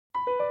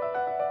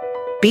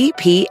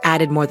BP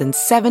added more than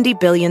 $70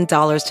 billion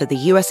to the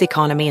U.S.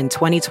 economy in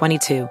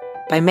 2022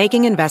 by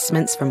making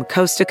investments from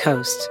coast to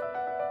coast.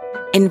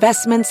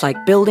 Investments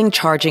like building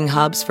charging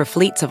hubs for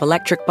fleets of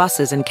electric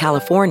buses in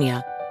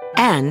California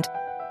and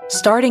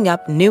starting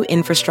up new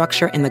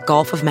infrastructure in the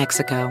Gulf of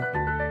Mexico.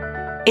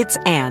 It's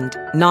and,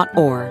 not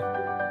or.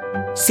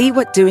 See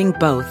what doing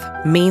both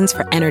means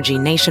for energy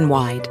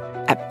nationwide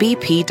at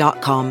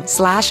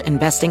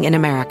bp.com/investing in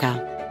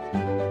America.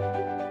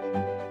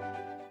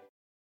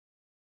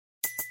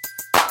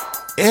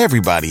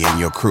 Everybody in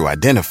your crew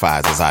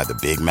identifies as either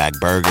Big Mac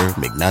Burger,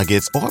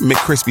 McNuggets, or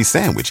McCrispy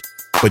Sandwich.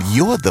 But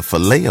you're the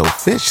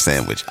Filet-O-Fish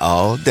Sandwich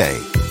all day.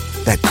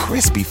 That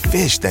crispy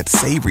fish, that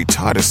savory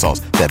tartar sauce,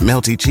 that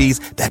melty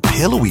cheese, that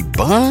pillowy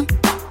bun.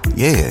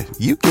 Yeah,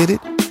 you get it.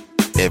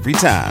 Every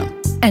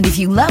time. And if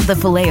you love the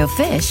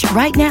Filet-O-Fish,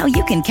 right now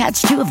you can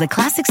catch two of the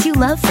classics you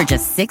love for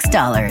just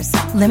 $6.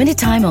 Limited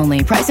time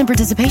only. Price and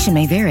participation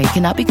may vary.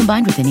 Cannot be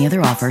combined with any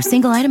other offer.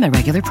 Single item at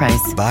regular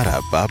price.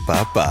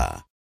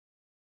 Ba-da-ba-ba-ba.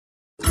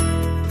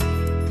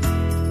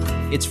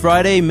 It's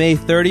Friday, May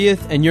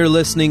 30th, and you're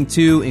listening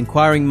to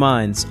Inquiring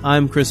Minds.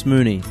 I'm Chris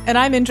Mooney. And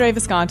I'm Indre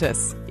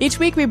Viscontis. Each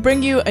week we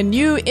bring you a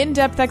new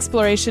in-depth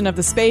exploration of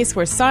the space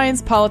where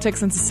science,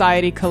 politics, and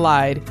society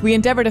collide. We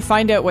endeavor to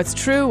find out what's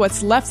true,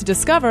 what's left to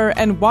discover,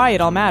 and why it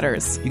all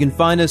matters. You can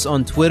find us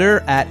on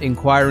Twitter at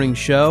Inquiring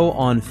Show,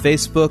 on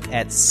Facebook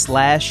at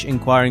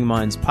 /Inquiring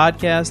Minds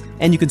Podcast,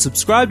 and you can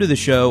subscribe to the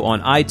show on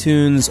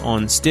iTunes,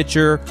 on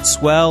Stitcher,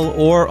 Swell,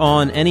 or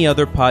on any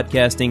other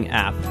podcasting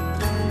app.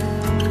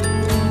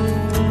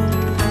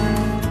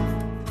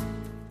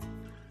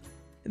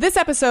 This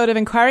episode of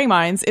Inquiring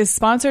Minds is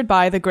sponsored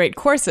by The Great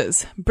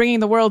Courses, bringing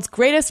the world's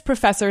greatest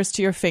professors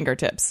to your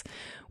fingertips.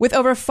 With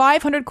over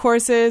 500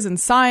 courses in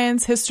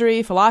science,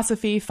 history,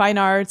 philosophy, fine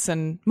arts,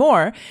 and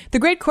more, The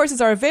Great Courses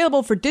are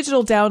available for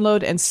digital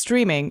download and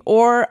streaming,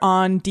 or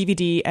on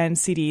DVD and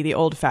CD the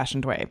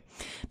old-fashioned way.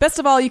 Best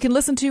of all, you can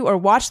listen to or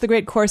watch The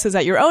Great Courses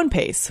at your own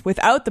pace,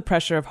 without the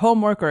pressure of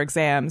homework or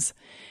exams.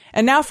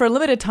 And now, for a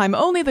limited time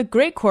only, The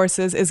Great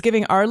Courses is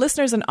giving our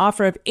listeners an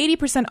offer of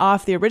 80%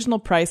 off the original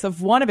price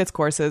of one of its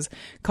courses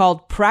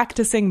called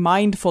Practicing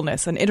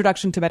Mindfulness, an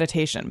Introduction to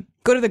Meditation.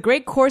 Go to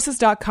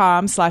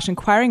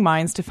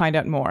thegreatcourses.com/inquiringminds to find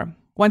out more.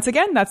 Once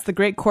again, that's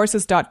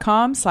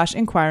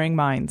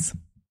thegreatcourses.com/inquiringminds.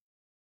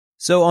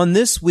 So on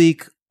this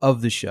week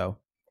of the show,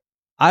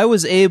 I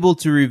was able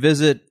to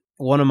visit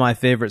one of my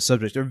favorite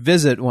subjects,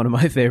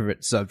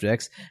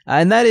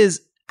 and that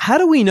is, how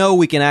do we know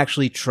we can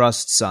actually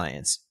trust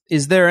science?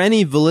 Is there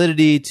any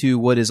validity to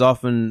what is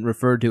often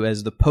referred to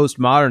as the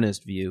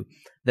postmodernist view,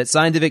 that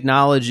scientific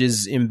knowledge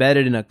is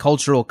embedded in a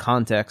cultural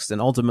context and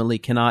ultimately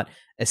cannot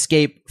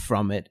escape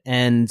from it?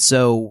 And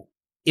so,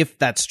 if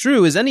that's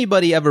true, is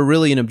anybody ever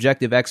really an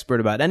objective expert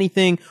about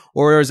anything,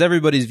 or is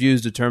everybody's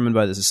views determined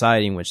by the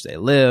society in which they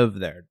live,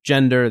 their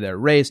gender, their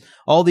race,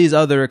 all these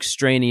other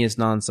extraneous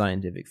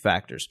non-scientific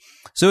factors?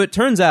 So it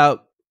turns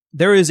out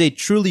there is a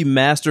truly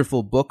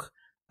masterful book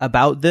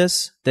about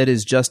this that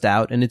is just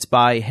out, and it's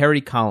by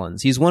Harry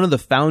Collins. He's one of the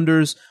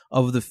founders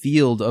of the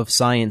field of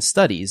science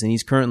studies, and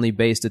he's currently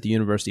based at the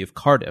University of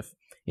Cardiff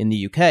in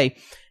the UK.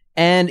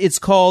 And it's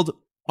called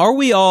Are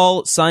We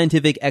All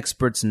Scientific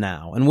Experts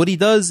Now? And what he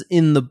does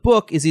in the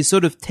book is he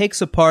sort of takes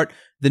apart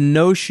the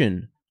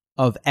notion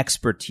of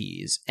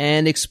expertise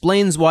and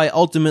explains why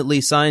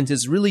ultimately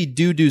scientists really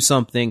do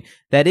something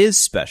that is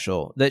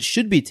special, that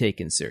should be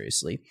taken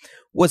seriously.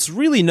 What's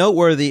really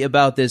noteworthy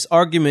about this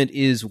argument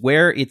is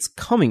where it's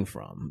coming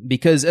from,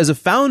 because as a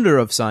founder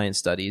of science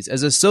studies,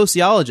 as a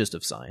sociologist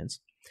of science,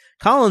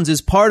 Collins is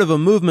part of a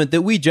movement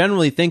that we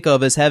generally think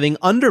of as having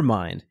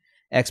undermined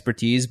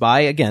expertise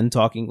by, again,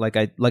 talking, like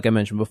I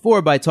mentioned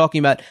before, by talking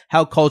about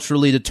how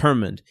culturally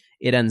determined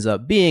it ends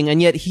up being.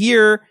 And yet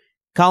here,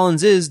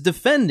 Collins is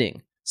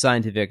defending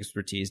scientific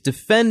expertise,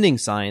 defending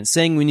science,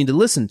 saying we need to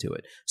listen to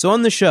it. So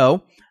on the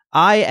show,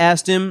 I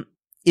asked him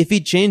if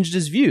he changed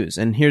his views,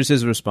 and here's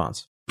his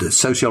response. The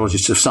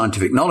sociologists of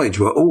scientific knowledge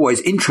were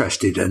always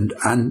interested and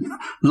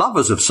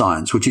lovers of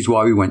science, which is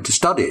why we went to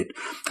study it.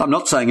 I'm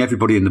not saying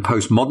everybody in the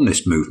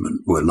postmodernist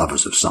movement were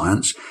lovers of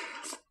science.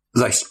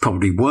 They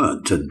probably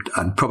weren't, and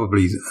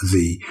probably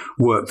the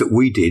work that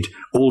we did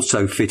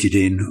also fitted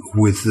in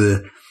with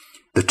the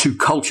two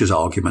cultures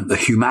argument, the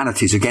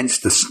humanities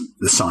against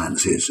the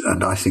sciences,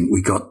 and I think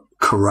we got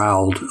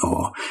corralled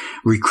or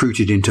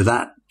recruited into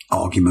that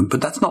argument,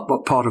 but that's not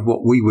part of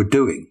what we were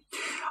doing.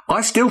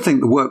 I still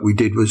think the work we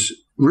did was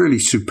really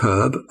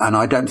superb, and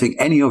I don't think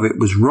any of it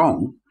was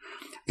wrong.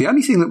 The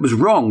only thing that was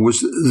wrong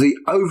was the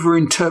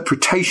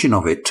overinterpretation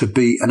of it to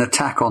be an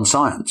attack on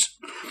science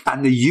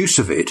and the use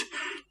of it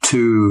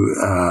to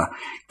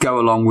go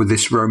along with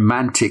this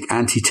romantic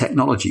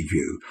anti-technology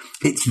view.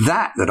 It's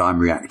that I'm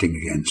reacting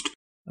against.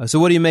 So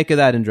what do you make of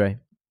that, Indre?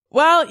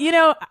 Well,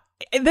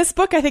 this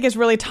book, I think, is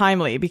really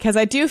timely, because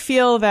I do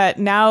feel that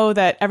now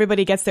that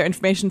everybody gets their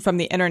information from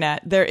the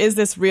internet, there is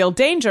this real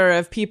danger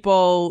of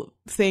people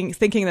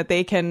thinking that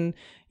they can,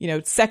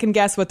 second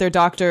guess what their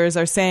doctors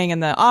are saying in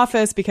the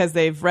office because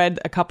they've read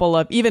a couple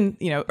of even,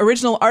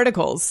 original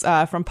articles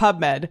from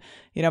PubMed.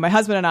 My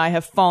husband and I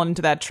have fallen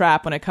into that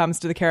trap when it comes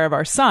to the care of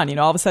our son.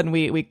 All of a sudden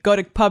we go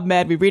to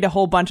PubMed, we read a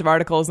whole bunch of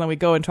articles, and then we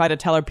go and try to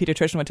tell our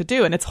pediatrician what to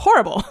do. And it's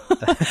horrible.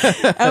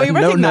 And we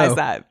recognize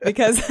that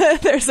because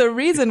there's a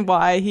reason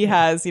why he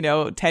has,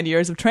 10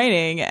 years of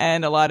training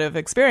and a lot of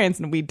experience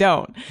and we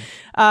don't.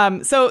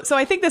 So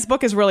I think this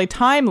book is really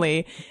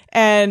timely.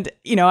 And,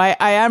 I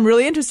am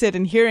really interested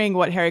in hearing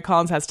what Harry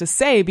Collins has to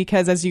say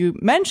because, as you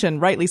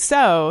mentioned, rightly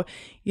so,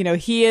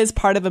 he is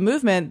part of a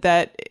movement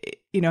that,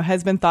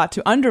 has been thought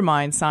to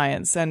undermine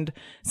science and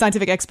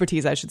scientific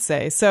expertise, I should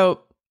say.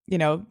 So,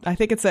 I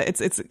think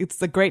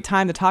it's a great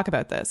time to talk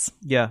about this.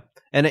 Yeah.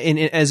 And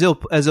as he'll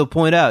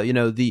point out,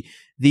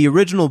 the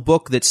original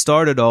book that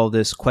started all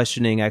this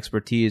questioning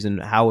expertise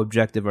and how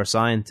objective are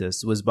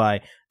scientists was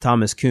by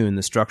Thomas Kuhn,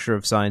 The Structure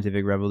of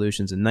Scientific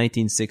Revolutions in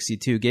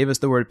 1962, gave us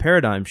the word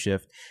paradigm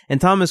shift.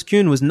 And Thomas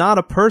Kuhn was not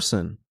a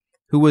person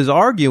who was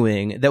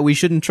arguing that we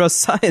shouldn't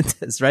trust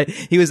scientists, right?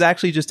 He was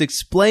actually just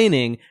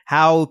explaining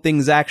how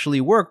things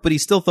actually work, but he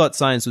still thought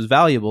science was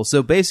valuable.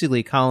 So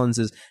basically, Collins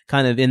is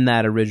kind of in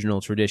that original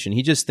tradition.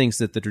 He just thinks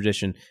that the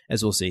tradition,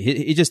 as we'll see,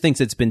 he just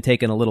thinks it's been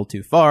taken a little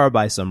too far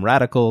by some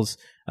radicals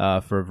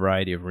for a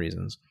variety of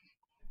reasons.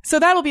 So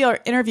that'll be our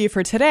interview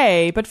for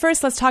today. But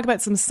first, let's talk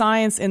about some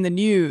science in the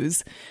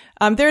news.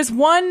 There's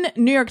one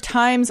New York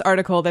Times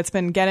article that's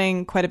been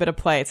getting quite a bit of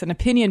play. It's an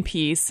opinion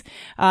piece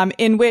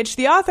in which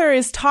the author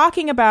is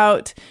talking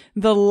about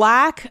the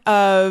lack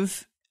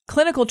of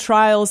clinical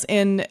trials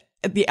in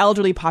the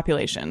elderly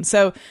population.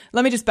 So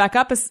let me just back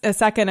up a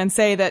second and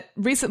say that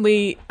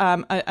recently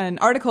an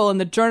article in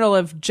the Journal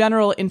of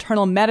General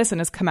Internal Medicine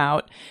has come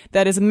out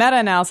that is a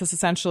meta-analysis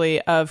essentially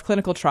of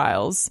clinical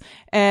trials.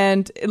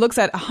 And it looks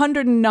at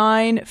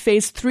 109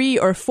 phase 3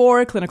 or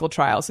 4 clinical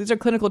trials. These are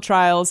clinical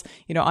trials,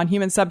 on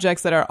human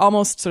subjects that are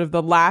almost sort of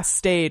the last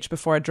stage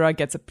before a drug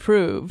gets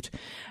approved.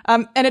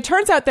 And it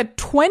turns out that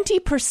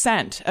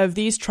 20% of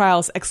these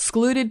trials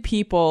excluded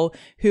people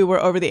who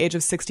were over the age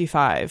of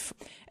 65.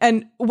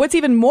 And what's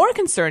even more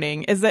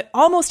concerning is that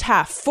almost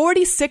half,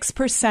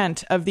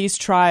 46% of these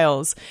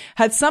trials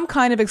had some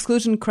kind of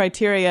exclusion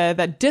criteria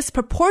that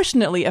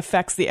disproportionately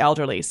affects the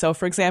elderly. So,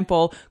 for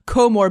example,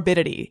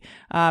 comorbidity.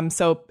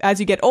 So as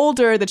you get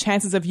older, the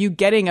chances of you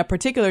getting a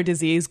particular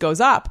disease goes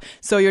up.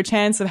 So your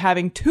chance of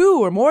having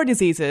 2 or more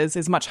diseases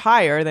is much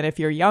higher than if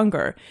you're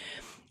younger.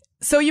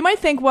 So you might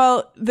think,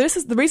 well, this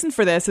is the reason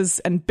for this is,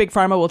 and Big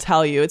Pharma will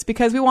tell you, it's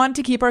because we want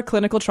to keep our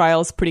clinical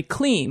trials pretty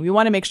clean. We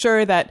want to make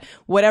sure that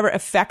whatever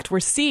effect we're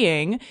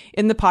seeing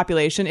in the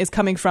population is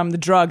coming from the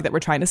drug that we're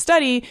trying to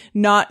study,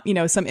 not,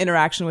 some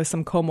interaction with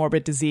some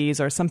comorbid disease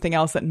or something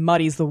else that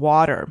muddies the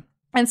water.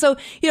 And so,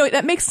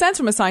 that makes sense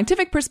from a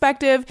scientific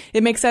perspective.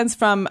 It makes sense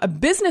from a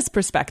business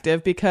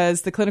perspective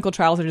because the clinical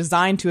trials are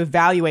designed to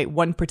evaluate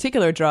one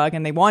particular drug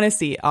and they want to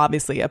see,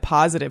 obviously, a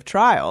positive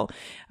trial.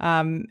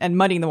 And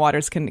muddying the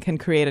waters can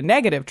create a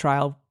negative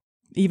trial,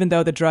 even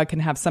though the drug can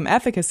have some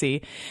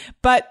efficacy.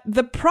 But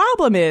the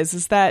problem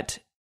is that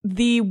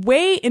the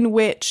way in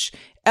which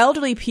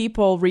elderly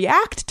people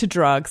react to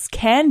drugs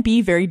can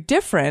be very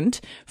different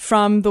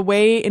from the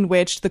way in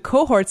which the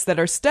cohorts that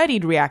are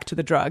studied react to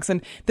the drugs.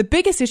 And the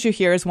biggest issue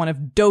here is one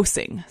of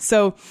dosing.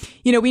 So,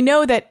 we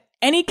know that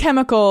any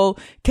chemical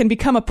can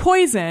become a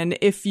poison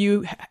if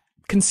you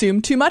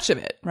consume too much of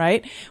it,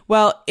 right?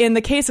 Well, in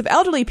the case of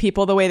elderly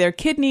people, the way their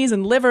kidneys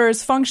and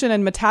livers function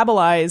and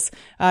metabolize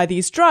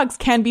these drugs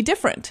can be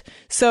different.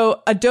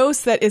 So a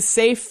dose that is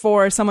safe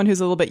for someone who's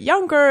a little bit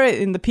younger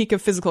in the peak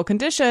of physical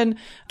condition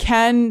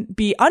can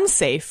be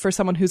unsafe for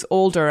someone who's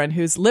older and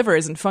whose liver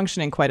isn't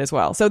functioning quite as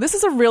well. So this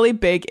is a really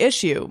big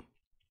issue.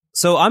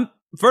 So I'm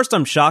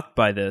shocked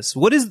by this.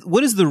 What is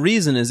the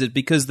reason? Is it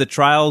because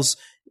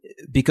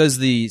because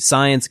the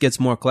science gets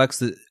more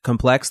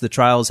complex, the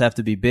trials have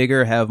to be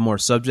bigger, have more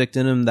subject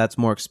in them, that's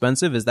more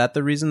expensive? Is that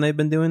the reason they've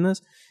been doing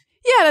this?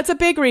 Yeah, that's a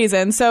big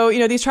reason. So,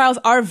 these trials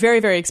are very,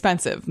 very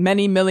expensive,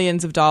 many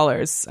millions of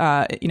dollars,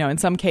 in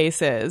some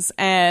cases.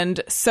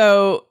 And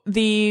so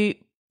the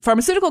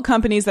pharmaceutical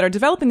companies that are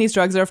developing these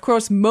drugs are, of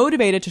course,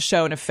 motivated to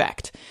show an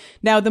effect.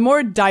 Now, the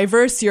more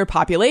diverse your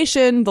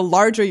population, the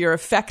larger your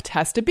effect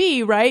has to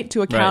be, right,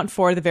 to account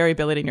for the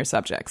variability in your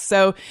subjects.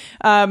 So,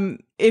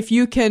 if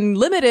you can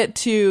limit it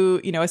to,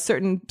 a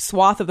certain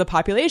swath of the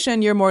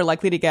population, you're more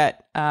likely to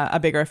get a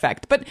bigger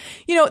effect. But,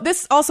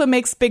 this also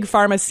makes Big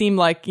Pharma seem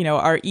like,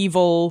 our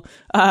evil,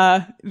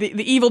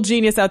 the evil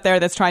genius out there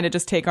that's trying to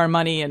just take our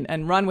money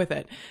and run with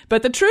it.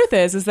 But the truth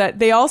is that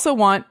they also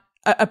want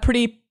a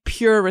pretty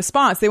pure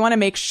response. They want to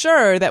make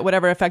sure that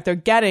whatever effect they're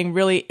getting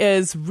really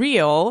is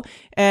real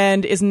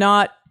and is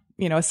not,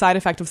 a side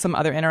effect of some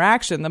other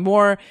interaction. The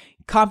more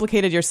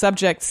complicated your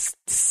subject's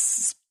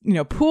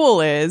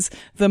pool is,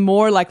 the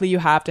more likely you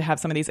have to have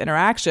some of these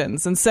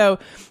interactions. And so,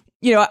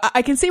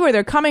 I can see where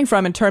they're coming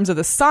from in terms of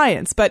the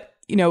science, but,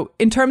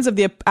 in terms of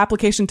the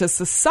application to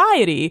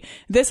society,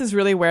 this is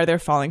really where they're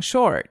falling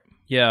short.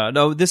 Yeah,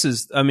 no, this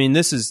is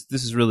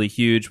really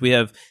huge. We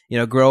have,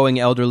 growing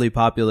elderly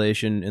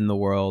population in the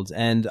world.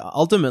 And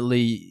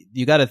ultimately,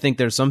 you got to think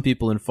there's some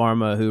people in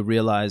pharma who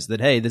realize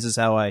that, hey, this is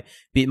how I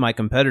beat my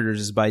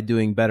competitors, is by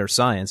doing better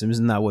science. And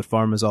isn't that what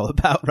pharma is all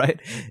about, right?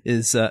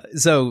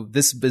 So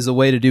this is a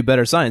way to do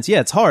better science.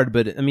 Yeah, it's hard,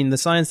 but the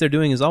science they're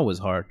doing is always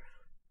hard.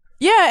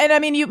 Yeah,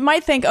 and you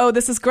might think, oh,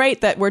 this is great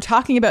that we're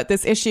talking about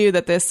this issue,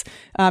 that this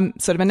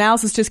sort of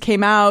analysis just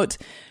came out.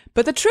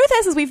 But the truth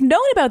is we've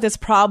known about this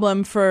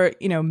problem for,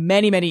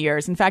 many, many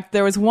years. In fact,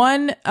 there was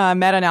one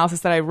meta-analysis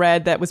that I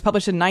read that was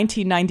published in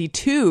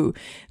 1992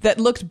 that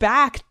looked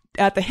back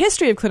at the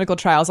history of clinical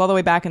trials all the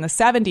way back in the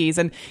 70s.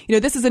 And,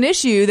 this is an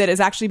issue that has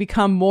actually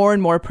become more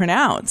and more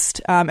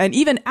pronounced. And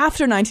even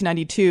after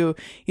 1992,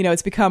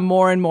 it's become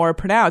more and more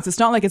pronounced. It's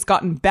not like it's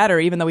gotten better,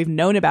 even though we've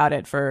known about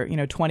it for,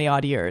 20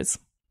 odd years.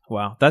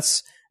 Wow.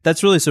 That's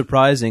really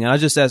surprising. And I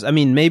just ask,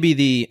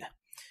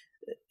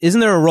 isn't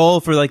there a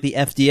role for like the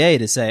FDA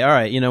to say, all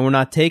right, we're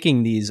not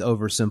taking these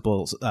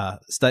oversimple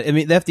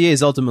studies? The FDA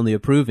is ultimately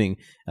approving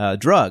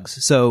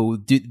drugs. So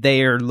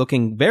they are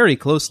looking very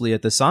closely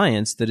at the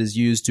science that is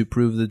used to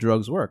prove the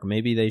drugs work.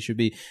 Maybe they should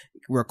be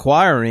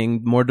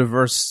requiring more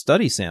diverse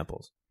study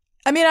samples.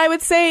 I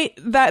would say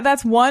that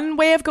that's one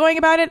way of going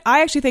about it.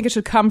 I actually think it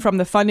should come from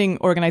the funding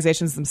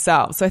organizations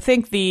themselves. So I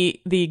think the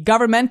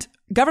government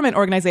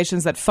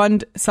organizations that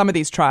fund some of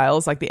these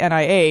trials, like the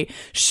NIA,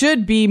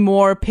 should be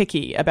more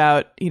picky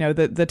about,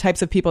 the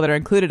types of people that are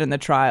included in the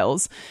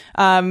trials.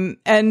 And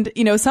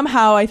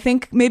somehow I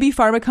think maybe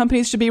pharma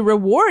companies should be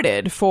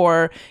rewarded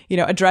for,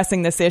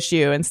 addressing this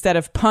issue instead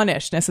of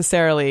punished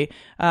necessarily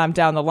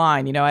down the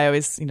line. I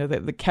always,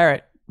 the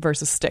carrot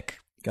versus stick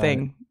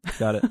thing.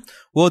 Got it.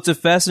 Well, it's a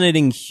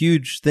fascinating,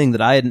 huge thing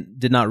that I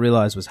did not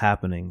realize was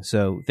happening.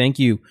 So thank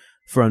you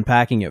for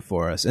unpacking it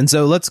for us. And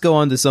so let's go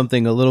on to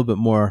something a little bit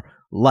more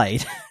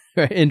light.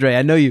 Indre,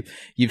 I know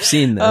you've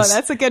seen this. Oh,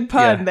 that's a good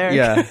pun there.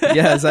 Yeah.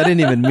 Yes, I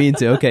didn't even mean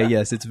to. Okay,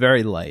 yes, it's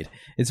very light.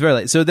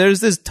 So there's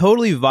this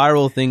totally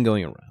viral thing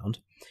going around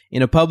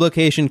in a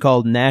publication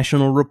called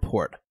National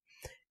Report.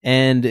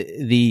 And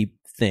the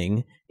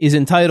thing is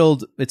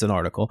entitled, it's an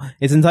article,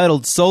 it's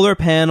entitled "Solar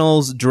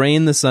Panels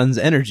Drain the Sun's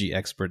Energy,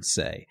 Experts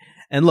Say."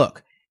 And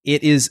look,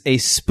 it is a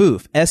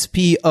spoof,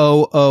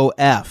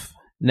 SPOOF.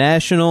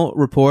 National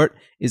Report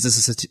is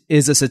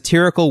a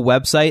satirical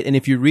website, and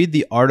if you read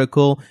the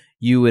article,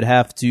 you would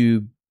have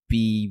to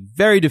be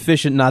very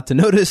deficient not to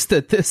notice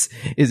that this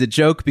is a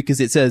joke, because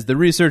it says the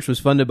research was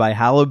funded by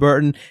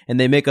Halliburton,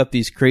 and they make up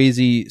these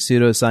crazy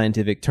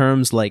pseudoscientific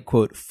terms like,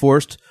 quote,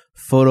 forced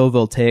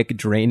photovoltaic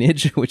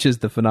drainage, which is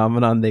the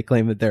phenomenon they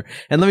claim that they're.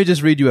 And let me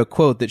just read you a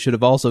quote that should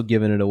have also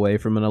given it away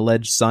from an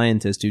alleged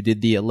scientist who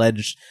did the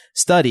alleged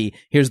study.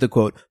 Here's the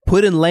quote.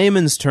 "Put in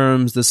layman's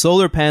terms, the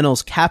solar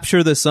panels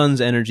capture the sun's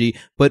energy,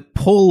 but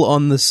pull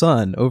on the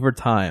sun over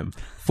time,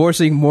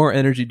 forcing more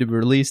energy to be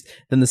released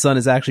than the sun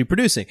is actually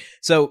producing."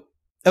 So,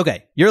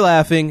 okay, you're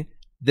laughing.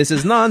 This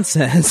is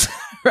nonsense,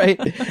 right?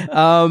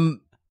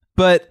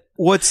 But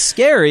what's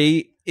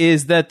scary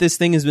is that this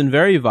thing has been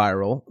very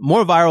viral,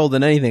 more viral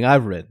than anything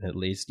I've written, at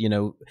least,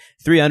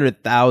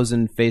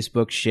 300,000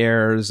 Facebook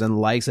shares and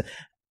likes.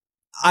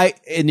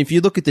 And if you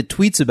look at the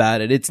tweets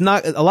about it, it's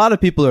not, a lot of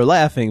people are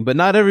laughing, but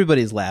not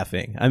everybody's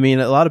laughing. A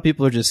lot of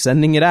people are just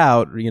sending it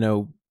out,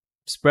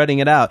 spreading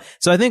it out.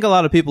 So I think a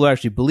lot of people are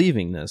actually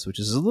believing this, which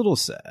is a little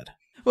sad.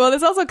 Well,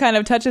 this also kind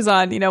of touches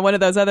on, one of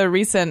those other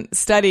recent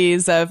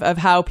studies of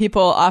how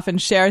people often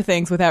share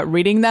things without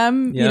reading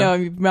them. Yeah.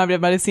 You might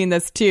have seen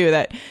this too,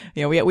 that,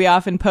 we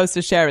often post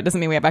a share. It doesn't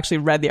mean we have actually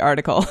read the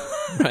article.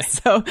 Right.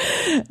 So,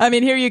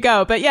 here you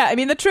go. But yeah,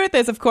 the truth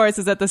is, of course,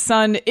 is that the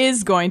sun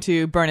is going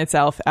to burn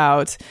itself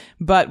out,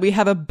 but we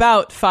have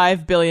about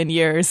 5 billion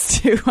years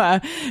to,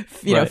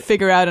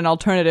 figure out an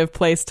alternative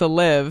place to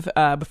live,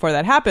 before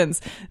that happens.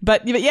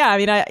 But yeah,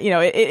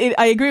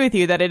 I agree with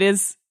you that it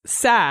is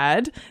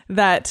sad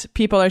that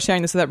people are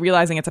sharing this without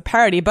realizing it's a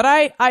parody, but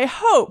I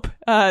hope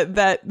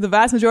that the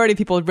vast majority of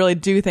people really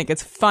do think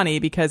it's funny,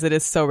 because it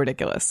is so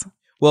ridiculous.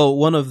 Well,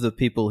 one of the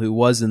people who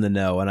was in the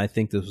know, and I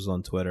think this was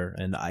on Twitter,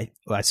 and I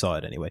saw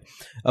it anyway,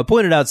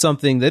 pointed out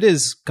something that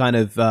is kind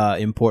of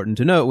important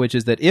to note, which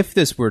is that if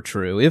this were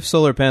true, if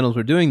solar panels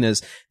were doing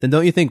this, then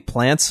don't you think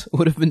plants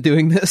would have been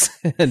doing this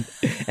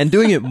and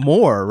doing it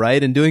more,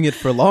 right? And doing it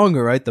for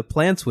longer, right? The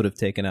plants would have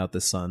taken out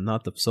the sun,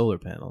 not the solar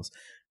panels.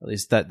 At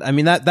least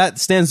that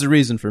stands to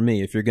reason for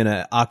me. If you're going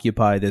to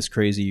occupy this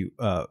crazy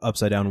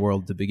upside down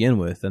world to begin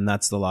with, then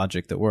that's the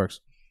logic that works.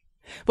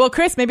 Well,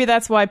 Chris, maybe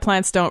that's why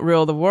plants don't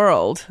rule the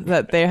world,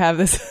 that they have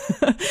this,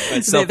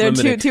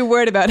 they're too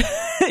worried about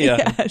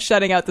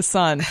shutting out the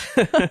sun.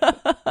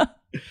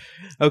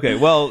 Okay,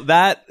 well,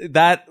 that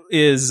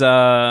is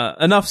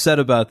enough said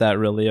about that,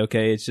 really.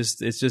 Okay, it's just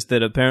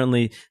that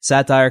apparently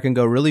satire can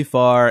go really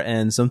far,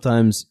 and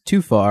sometimes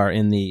too far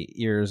in the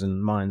ears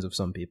and minds of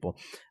some people.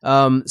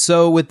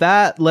 So with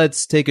that,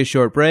 let's take a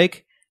short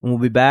break, and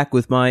we'll be back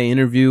with my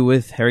interview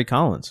with Harry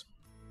Collins.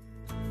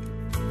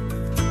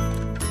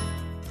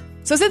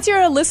 So since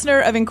you're a listener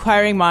of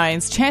Inquiring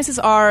Minds, chances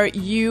are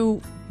you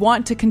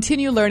want to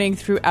continue learning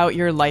throughout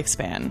your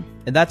lifespan.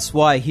 And that's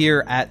why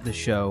here at the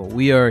show,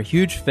 we are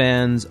huge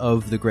fans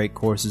of the Great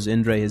Courses.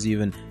 Indre has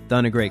even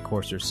done a Great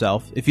Course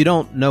herself. If you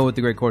don't know what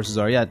the Great Courses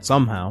are yet,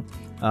 somehow,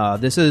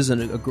 this is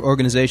an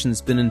organization that's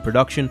been in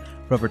production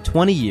for over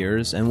 20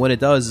 years, and what it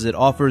does is it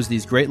offers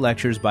these great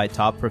lectures by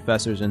top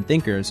professors and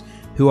thinkers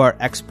who are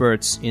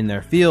experts in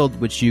their field,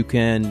 which you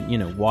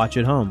can, watch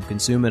at home,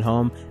 consume at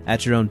home,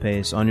 at your own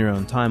pace, on your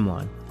own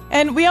timeline.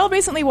 And we all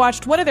recently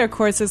watched one of their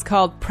courses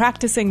called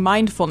Practicing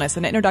Mindfulness,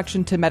 an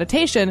Introduction to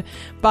Meditation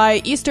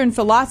by Eastern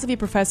philosophy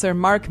professor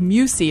Mark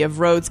Musi of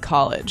Rhodes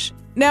College.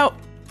 Now,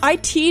 I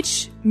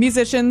teach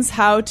musicians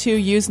how to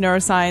use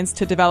neuroscience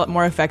to develop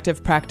more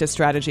effective practice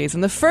strategies.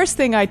 And the first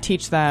thing I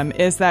teach them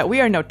is that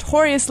we are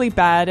notoriously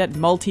bad at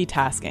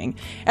multitasking.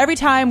 Every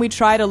time we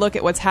try to look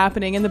at what's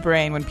happening in the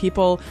brain, when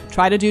people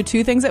try to do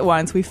two things at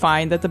once, we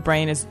find that the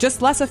brain is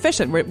just less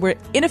efficient. We're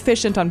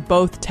inefficient on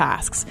both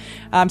tasks.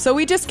 So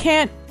we just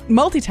can't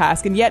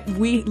multitask, and yet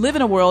we live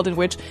in a world in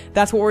which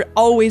that's what we're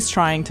always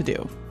trying to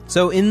do.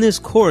 So in this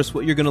course,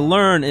 what you're going to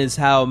learn is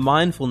how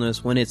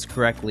mindfulness, when it's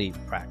correctly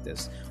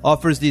practiced,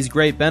 offers these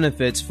great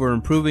benefits for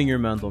improving your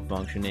mental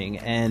functioning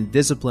and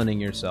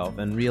disciplining yourself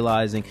and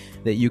realizing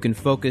that you can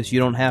focus. You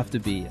don't have to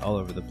be all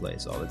over the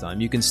place all the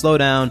time. You can slow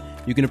down,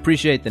 you can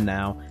appreciate the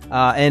now,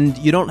 and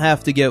you don't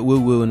have to get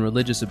woo-woo and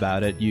religious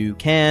about it. You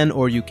can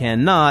or you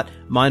cannot.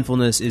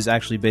 Mindfulness is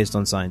actually based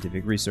on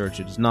scientific research.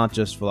 It is not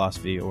just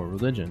philosophy or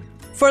religion.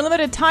 For a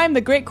limited time,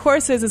 the Great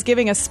Courses is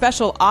giving a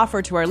special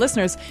offer to our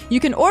listeners.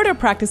 You can order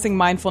Practicing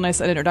Mindfulness,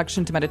 an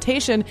Introduction to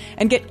Meditation,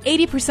 and get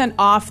 80%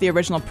 off the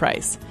original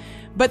price.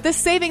 But this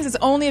savings is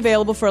only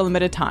available for a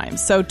limited time,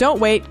 so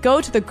don't wait. Go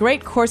to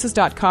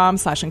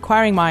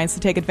thegreatcourses.com/inquiringminds to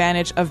take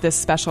advantage of this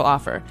special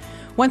offer.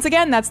 Once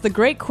again, that's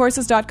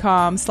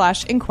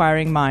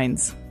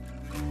thegreatcourses.com/inquiringminds.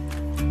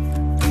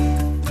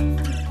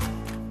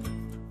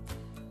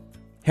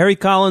 Harry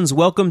Collins,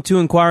 welcome to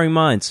Inquiring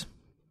Minds.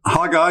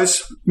 Hi,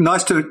 guys.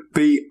 Nice to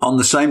be on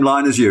the same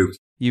line as you.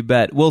 You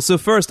bet. Well, so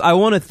first, I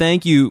want to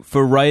thank you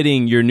for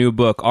writing your new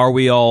book, Are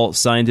We All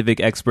Scientific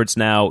Experts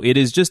Now? It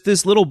is just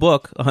this little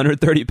book,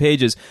 130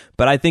 pages,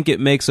 but I think it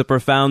makes a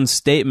profound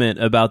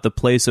statement about the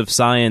place of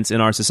science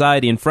in our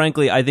society, and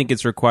frankly, I think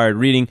it's required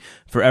reading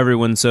for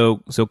everyone,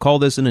 so call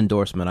this an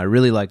endorsement. I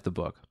really like the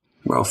book.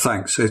 Well,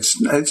 thanks. It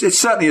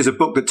certainly is a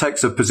book that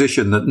takes a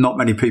position that not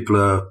many people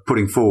are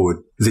putting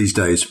forward these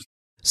days.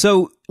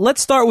 So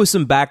let's start with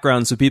some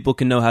background so people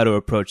can know how to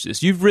approach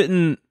this. You've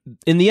written,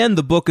 in the end,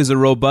 the book is a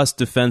robust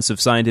defense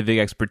of scientific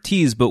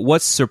expertise, but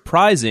what's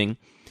surprising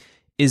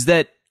is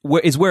that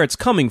where it's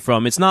coming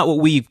from. It's not what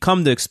we've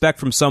come to expect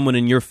from someone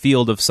in your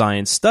field of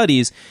science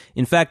studies.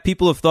 In fact,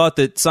 people have thought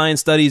that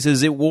science studies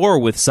is at war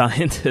with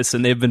scientists,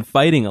 and they've been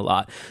fighting a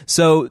lot.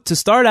 So to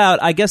start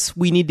out, I guess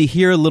we need to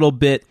hear a little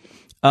bit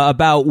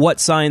about what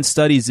science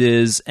studies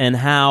is and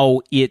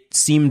how it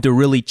seemed to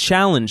really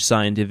challenge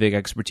scientific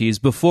expertise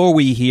before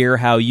we hear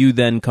how you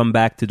then come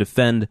back to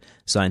defend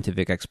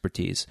scientific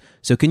expertise.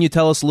 So can you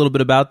tell us a little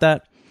bit about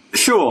that?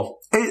 Sure.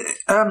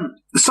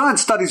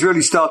 Science studies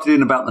really started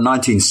in about the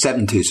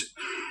 1970s.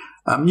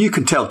 You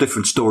can tell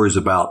different stories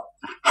about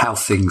how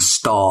things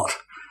start.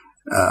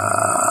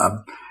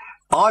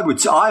 I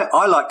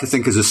like to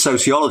think as a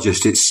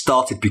sociologist, it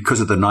started because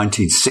of the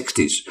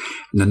 1960s.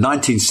 In the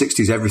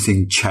 1960s,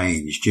 everything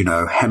changed.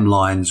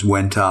 Hemlines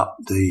went up,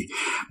 the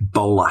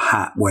bowler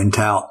hat went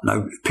out.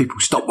 People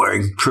stopped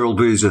wearing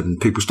trilbies and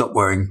people stopped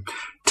wearing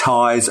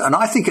ties. And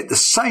I think at the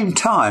same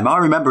time, I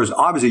remember as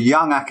I was a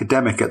young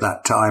academic at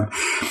that time,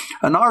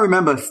 and I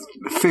remember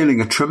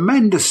feeling a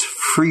tremendous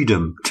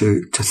freedom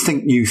to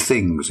think new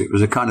things. It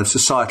was a kind of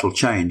societal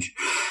change.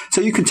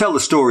 So you can tell the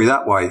story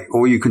that way,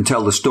 or you can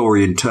tell the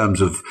story in terms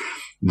of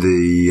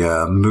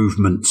the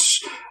movement's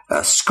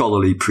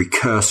scholarly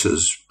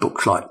precursors.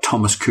 Books like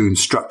Thomas Kuhn's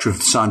Structure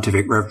of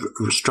Scientific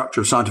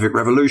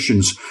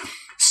Revolutions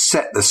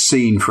set the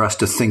scene for us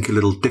to think a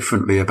little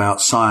differently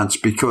about science,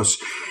 because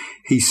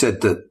he said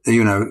that,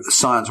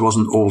 science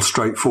wasn't all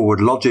straightforward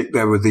logic.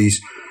 There were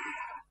these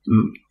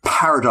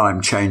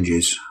paradigm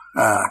changes.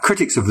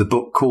 Critics of the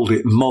book called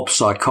it mob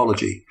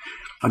psychology.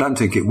 I don't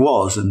think it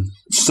was, and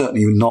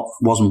certainly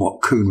wasn't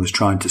what Kuhn was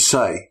trying to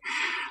say.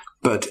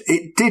 But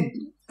it did,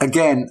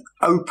 again,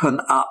 open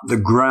up the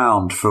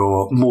ground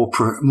for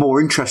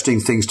more interesting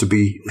things to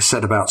be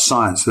said about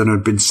science than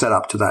had been set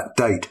up to that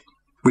date.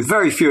 With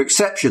very few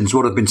exceptions,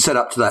 what had been set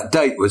up to that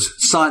date was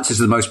science is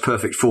the most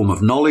perfect form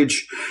of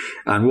knowledge,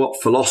 and what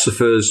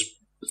philosophers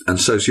and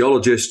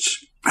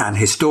sociologists and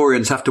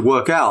historians have to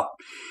work out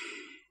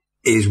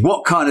is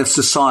what kind of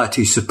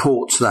society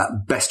supports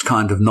that best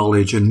kind of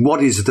knowledge, and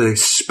what is the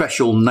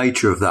special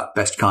nature of that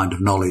best kind of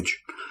knowledge.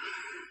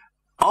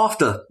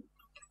 After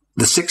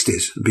the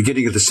 60s, the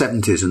beginning of the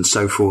 70s and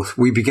so forth,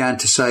 we began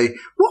to say,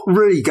 what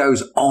really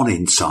goes on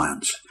in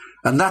science?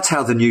 And that's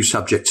how the new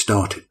subject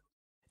started.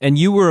 And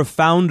you were a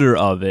founder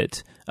of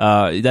it.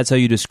 That's how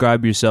you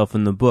describe yourself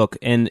in the book.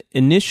 And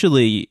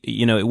initially,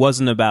 it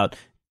wasn't about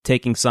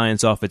taking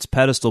science off its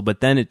pedestal,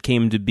 but then it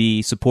came to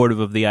be supportive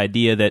of the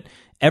idea that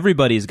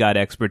everybody's got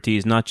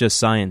expertise, not just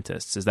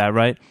scientists. Is that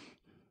right?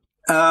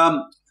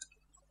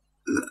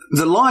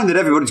 The line that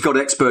everybody's got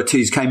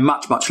expertise came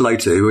much, much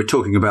later. We're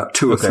talking about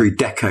 2 or 3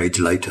 decades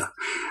later.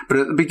 But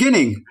at the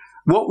beginning,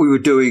 what we were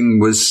doing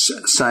was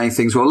saying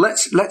things, well,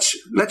 let's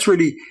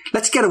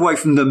get away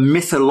from the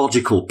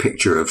mythological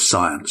picture of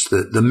science,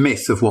 the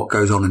myth of what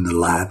goes on in the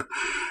lab,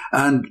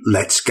 and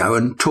let's go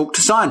and talk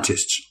to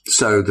scientists.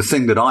 So the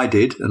thing that I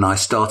did, and I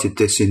started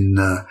this in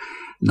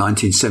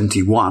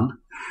 1971,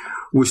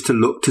 was to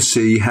look to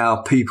see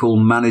how people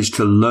managed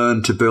to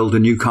learn to build a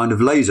new kind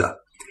of laser.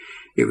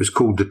 It was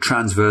called the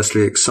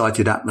transversely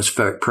excited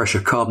atmospheric pressure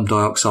carbon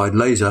dioxide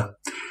laser,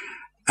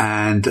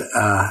 and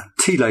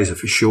T-laser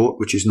for short,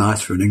 which is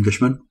nice for an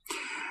Englishman.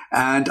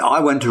 And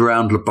I went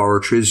around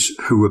laboratories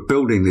who were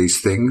building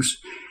these things,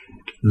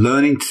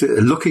 looking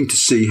to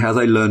see how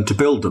they learned to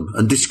build them,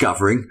 and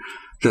discovering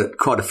that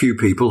quite a few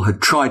people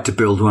had tried to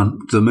build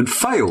them and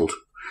failed.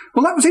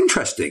 Well, that was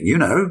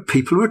interesting.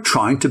 People were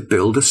trying to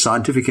build a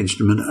scientific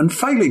instrument and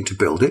failing to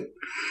build it.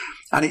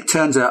 And it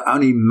turns out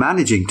only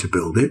managing to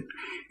build it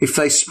if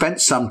they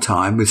spent some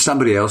time with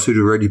somebody else who'd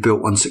already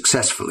built one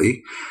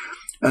successfully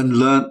and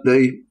learnt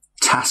the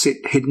tacit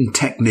hidden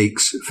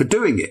techniques for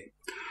doing it.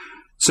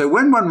 So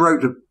when one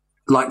wrote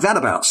like that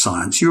about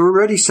science, you were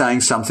already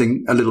saying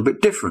something a little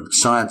bit different.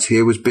 Science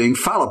here was being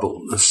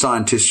fallible. The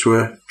scientists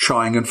were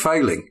trying and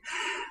failing,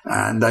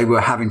 and they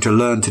were having to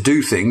learn to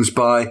do things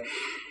by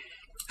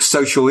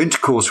social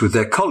intercourse with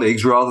their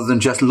colleagues rather than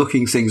just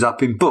looking things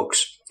up in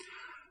books.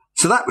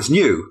 So that was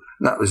new.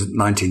 That was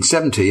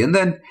 1970. And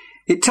then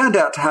it turned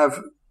out to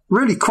have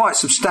really quite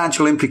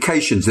substantial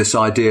implications, this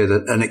idea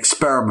that an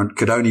experiment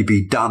could only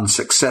be done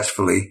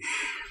successfully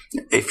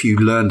if you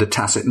learned the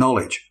tacit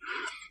knowledge.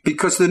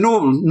 Because the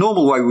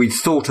normal way we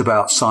thought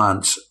about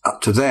science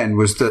up to then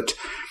was that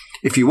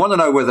if you want to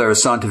know whether a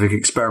scientific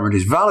experiment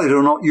is valid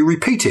or not, you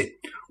repeat it.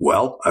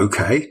 Well,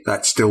 okay,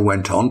 that still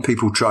went on.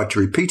 People tried to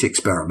repeat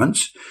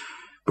experiments.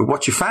 But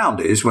what you found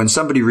is when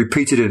somebody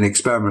repeated an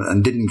experiment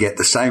and didn't get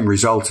the same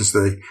result as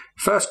the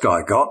first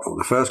guy got or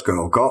the first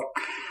girl got,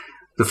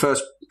 the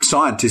first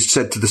scientist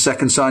said to the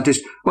second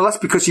scientist, well, that's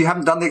because you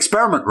haven't done the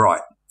experiment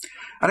right.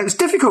 And it was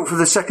difficult for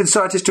the second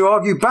scientist to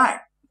argue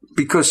back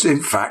because,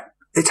 in fact,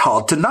 it's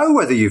hard to know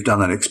whether you've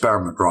done an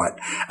experiment right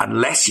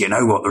unless you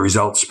know what the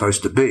result's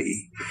supposed to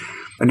be.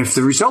 And if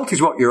the result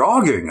is what you're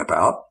arguing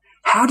about,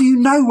 how do you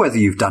know whether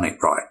you've done it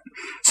right?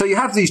 So you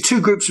have these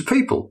two groups of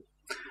people.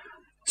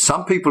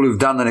 Some people who've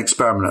done an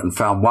experiment and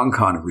found one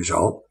kind of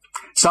result.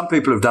 Some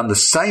people who've done the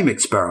same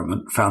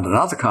experiment, found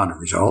another kind of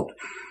result.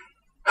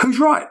 Who's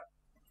right?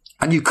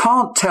 And you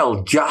can't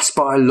tell just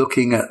by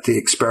looking at the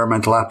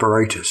experimental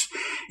apparatus.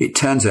 It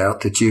turns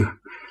out that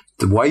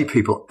the way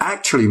people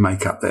actually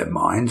make up their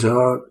minds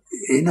are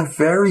in a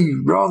very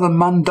rather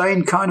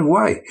mundane kind of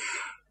way.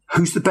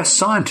 Who's the best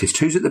scientist?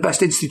 Who's at the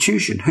best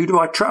institution? Who do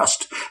I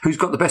trust? Who's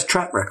got the best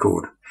track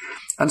record?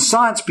 And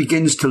science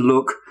begins to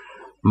look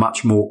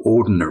much more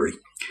ordinary.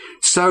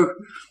 So,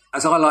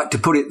 as I like to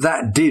put it,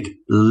 that did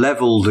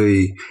level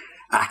the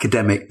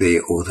academic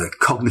or the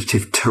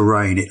cognitive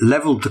terrain. It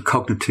leveled the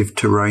cognitive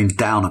terrain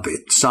down a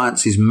bit.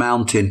 Science's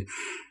mountain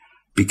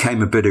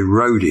became a bit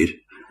eroded,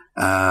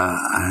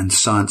 and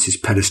science's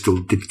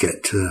pedestal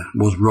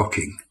was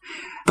rocking.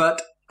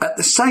 But at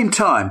the same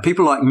time,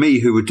 people like me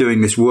who were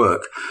doing this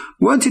work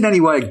weren't in any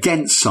way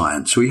against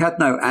science. We had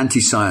no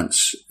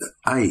anti-science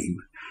aim.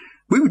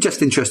 We were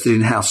just interested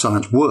in how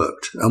science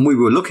worked, and we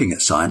were looking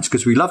at science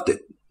because we loved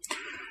it.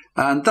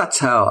 And that's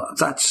how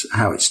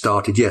it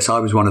started. Yes, I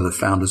was one of the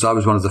founders. I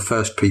was one of the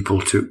first people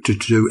to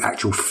do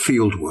actual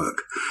field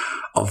work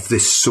of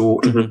this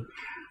sort. Mm-hmm.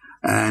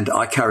 And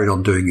I carried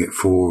on doing it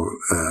for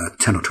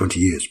 10 or 20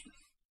 years.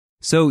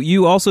 So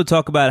you also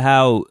talk about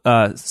how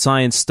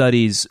science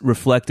studies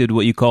reflected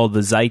what you call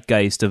the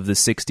zeitgeist of the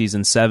 60s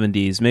and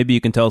 70s. Maybe you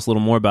can tell us a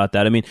little more about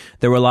that. I mean,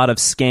 there were a lot of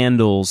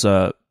scandals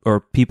or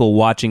people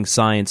watching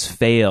science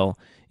fail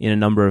in a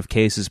number of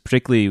cases,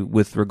 particularly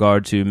with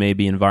regard to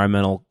maybe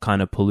environmental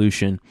kind of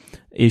pollution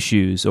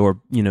issues or,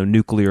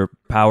 nuclear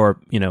power,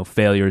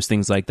 failures,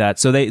 things like that.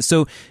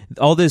 So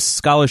all this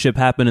scholarship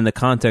happened in the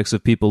context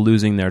of people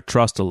losing their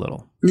trust a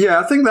little. Yeah,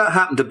 I think that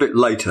happened a bit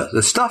later.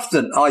 The stuff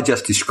that I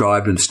just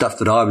described and the stuff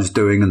that I was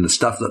doing and the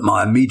stuff that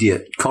my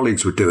immediate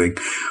colleagues were doing,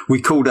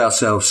 we called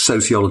ourselves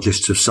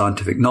sociologists of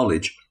scientific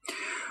knowledge,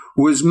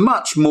 was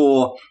much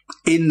more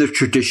in the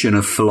tradition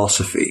of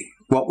philosophy.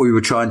 What we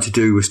were trying to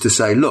do was to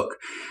say, look,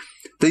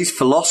 these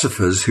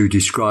philosophers who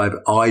describe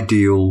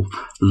ideal,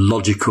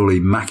 logical,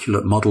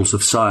 immaculate models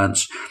of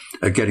science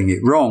are getting it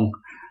wrong.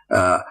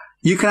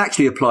 You can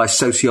actually apply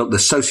the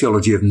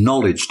sociology of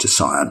knowledge to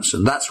science,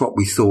 and that's what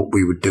we thought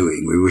we were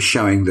doing. We were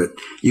showing that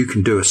you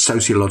can do a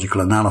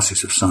sociological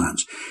analysis of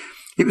science.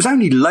 It was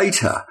only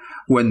later,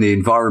 when the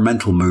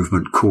environmental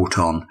movement caught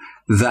on,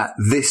 that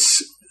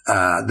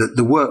that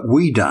the work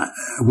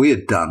we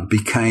had done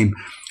became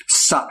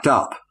sucked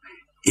up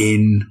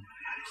in,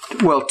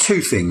 well,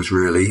 two things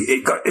really.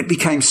 It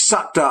became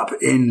sucked up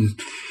in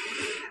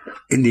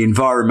the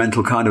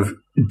environmental kind of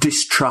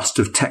distrust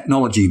of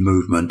technology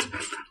movement,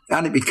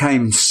 and it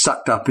became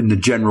sucked up in the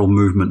general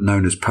movement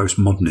known as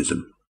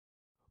postmodernism.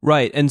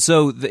 Right. And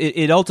so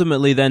it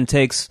ultimately then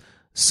takes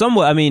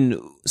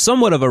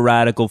somewhat of a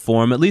radical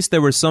form. At least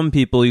there were some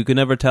people, you could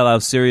never tell how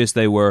serious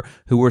they were,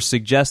 who were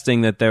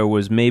suggesting that there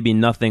was maybe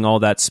nothing all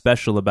that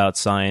special about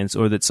science,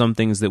 or that some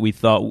things that we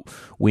thought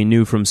we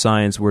knew from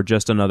science were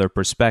just another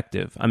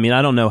perspective. I mean,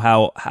 I don't know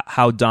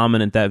how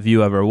dominant that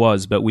view ever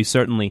was, but we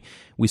certainly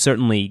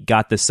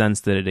got the sense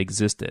that it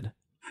existed.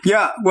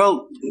 Yeah,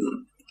 well,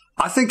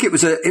 I think it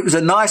was a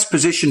nice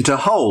position to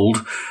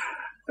hold,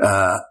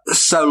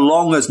 so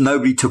long as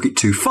nobody took it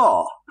too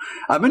far.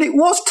 I mean, it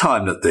was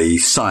time that the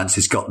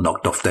sciences got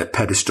knocked off their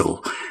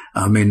pedestal.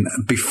 I mean,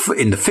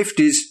 in the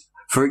 50s,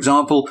 for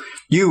example,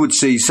 you would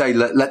see,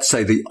 let's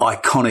say the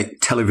iconic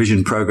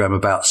television program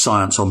about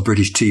science on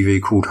British TV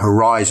called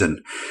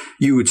Horizon.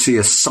 You would see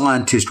a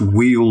scientist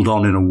wheeled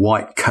on in a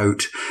white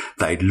coat.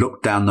 They'd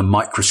look down the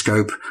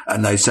microscope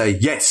and they'd say,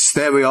 yes,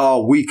 there we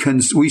are. We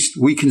can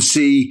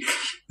see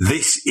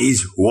this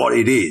is what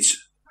it is.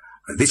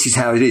 This is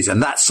how it is.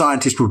 And that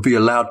scientist would be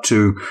allowed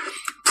to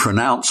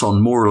pronounce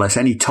on more or less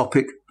any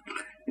topic,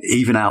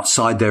 even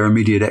outside their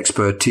immediate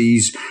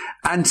expertise.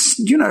 And,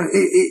 you know,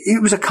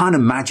 it was a kind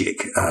of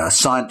magic.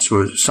 Scientists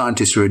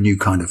were a new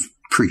kind of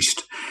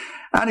priest.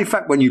 And in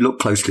fact, when you look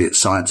closely at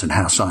science and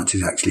how science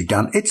is actually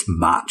done, it's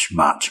much,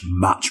 much,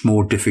 much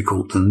more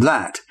difficult than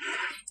that.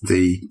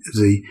 The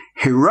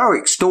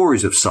heroic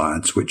stories of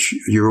science, which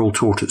you're all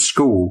taught at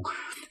school,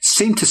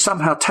 seem to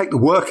somehow take the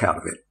work out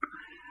of it.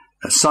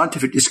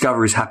 Scientific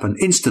discoveries happen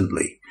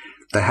instantly.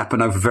 They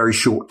happen over very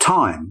short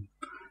times.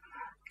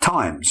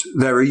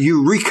 There are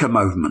eureka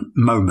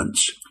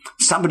moments.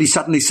 Somebody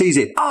suddenly sees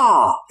it.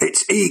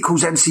 It's E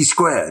equals MC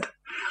squared.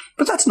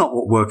 But that's not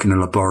what work in a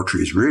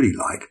laboratory is really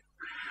like.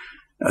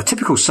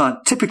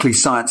 Typically,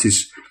 science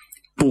is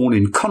born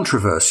in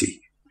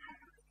controversy.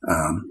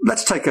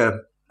 Let's take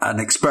an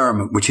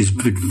experiment which is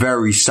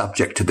very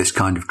subject to this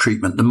kind of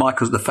treatment,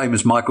 the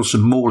famous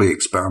Michelson-Morley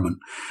experiment,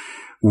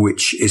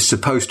 which is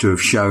supposed to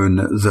have shown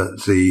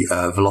that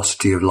the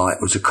velocity of light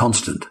was a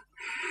constant.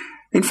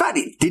 In fact,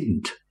 it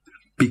didn't,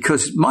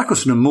 because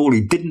Michelson and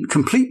Morley didn't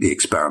complete the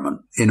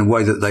experiment in a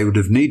way that they would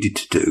have needed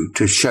to do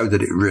to show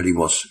that it really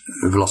was,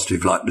 the velocity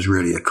of light was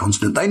really a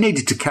constant. They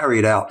needed to carry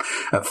it out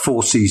at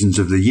 4 seasons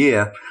of the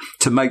year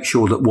to make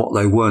sure that what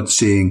they weren't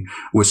seeing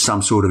was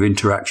some sort of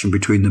interaction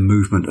between the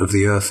movement of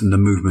the Earth and the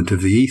movement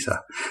of the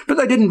ether. But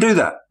they didn't do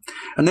that.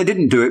 And they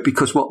didn't do it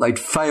because what they'd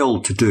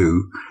failed to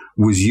do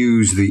was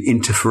use the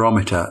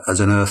interferometer as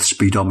an Earth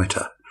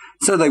speedometer.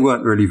 So they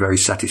weren't really very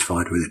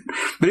satisfied with it.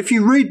 But if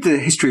you read the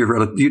history of,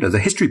 the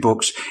history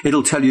books,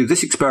 it'll tell you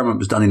this experiment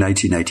was done in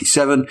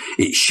 1887.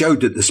 It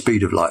showed that the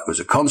speed of light was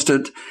a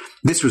constant.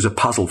 This was a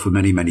puzzle for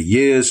many, many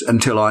years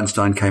until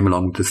Einstein came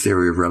along with the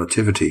theory of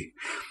relativity.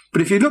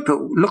 But if you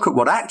look at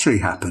what actually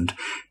happened,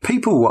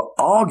 people were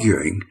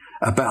arguing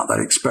about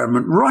that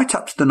experiment right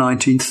up to the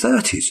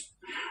 1930s.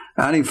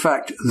 And in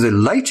fact, the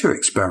later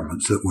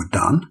experiments that were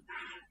done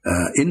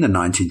in the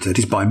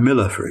 1930s by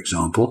Miller, for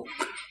example,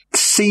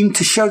 seemed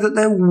to show that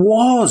there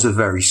was a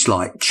very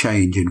slight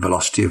change in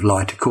velocity of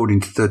light according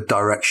to the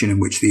direction in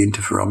which the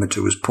interferometer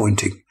was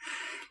pointing.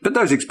 But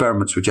those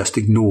experiments were just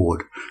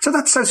ignored. So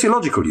that's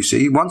sociological, you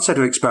see. One set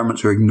of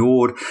experiments were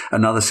ignored,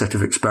 another set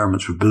of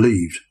experiments were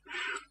believed.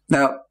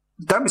 Now,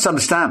 don't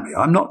misunderstand me.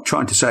 I'm not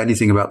trying to say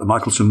anything about the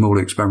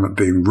Michelson-Morley experiment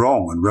being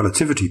wrong and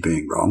relativity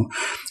being wrong.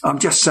 I'm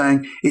just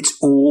saying it's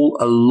all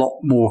a lot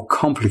more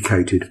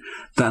complicated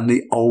than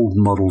the old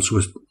models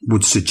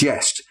would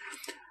suggest.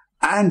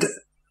 And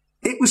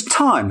it was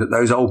time that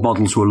those old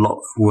models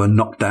were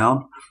knocked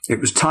down.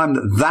 It was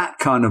time that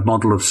kind of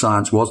model of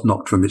science was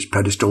knocked from its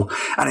pedestal.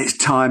 And it's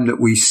time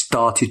that we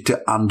started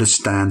to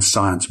understand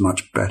science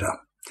much better.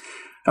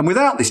 And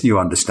without this new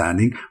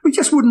understanding, we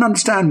just wouldn't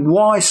understand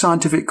why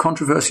scientific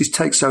controversies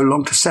take so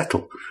long to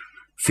settle.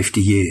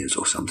 50 years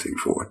or something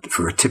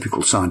for a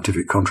typical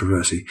scientific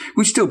controversy.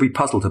 We'd still be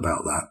puzzled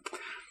about that.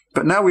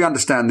 But now we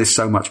understand this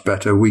so much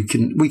better, we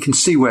can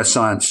see where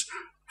science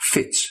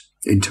fits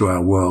into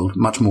our world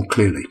much more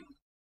clearly.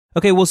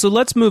 Okay, well, so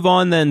let's move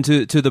on then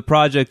to the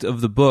project of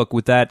the book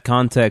with that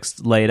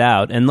context laid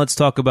out, and let's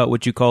talk about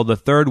what you call the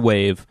third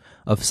wave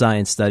of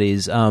science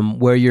studies,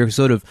 where you're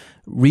sort of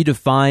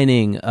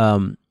redefining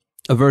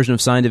a version of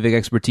scientific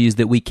expertise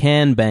that we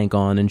can bank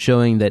on and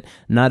showing that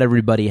not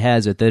everybody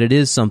has it, that it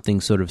is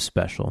something sort of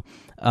special,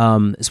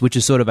 which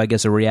is sort of, I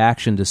guess, a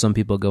reaction to some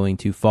people going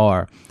too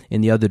far in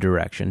the other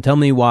direction. Tell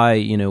me why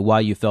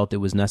you felt it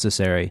was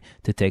necessary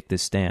to take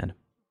this stand.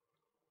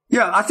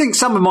 Yeah, I think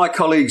some of my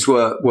colleagues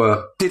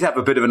did have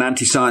a bit of an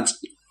anti-science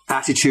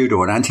attitude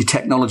or an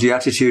anti-technology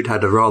attitude,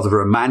 had a rather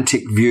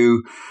romantic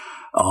view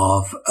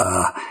of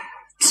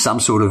some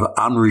sort of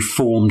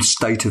unreformed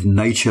state of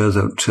nature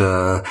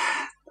that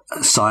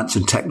science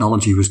and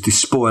technology was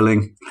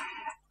despoiling.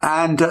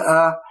 And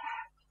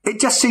it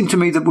just seemed to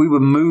me that we were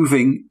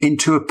moving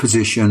into a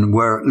position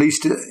where, at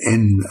least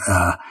in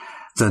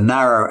the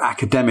narrow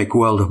academic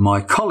world of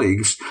my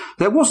colleagues,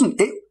 it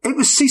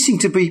was ceasing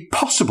to be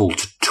possible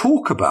to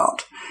talk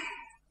about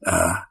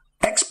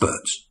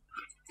experts.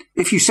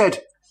 if you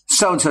said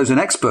so-and-so's an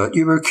expert,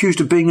 you were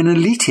accused of being an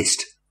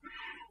elitist.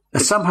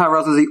 Somehow or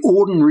other, the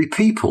ordinary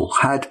people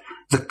had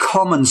the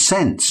common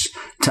sense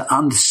to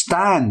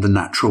understand the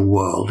natural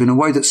world in a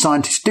way that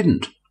scientists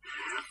didn't.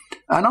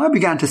 And I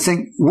began to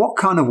think, what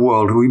kind of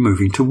world are we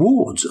moving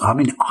towards? I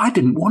mean, I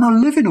didn't want to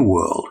live in a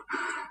world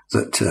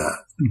that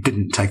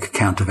didn't take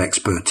account of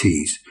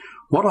expertise.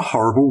 What a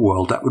horrible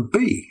world that would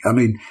be. I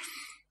mean,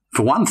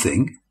 for one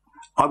thing,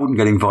 I wouldn't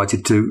get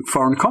invited to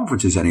foreign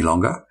conferences any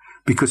longer,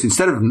 because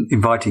instead of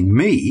inviting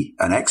me,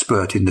 an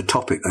expert in the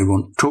topic they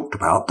talked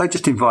about, they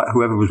just invite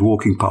whoever was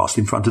walking past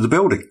in front of the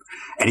building.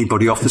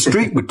 Anybody off the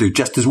street would do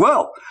just as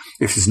well,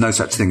 if there's no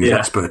such thing as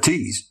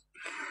expertise.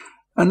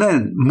 And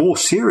then, more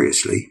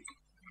seriously,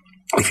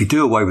 if you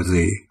do away with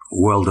the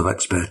world of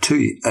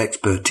expertise,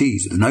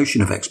 the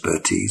notion of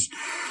expertise,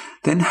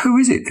 then who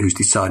is it who's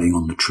deciding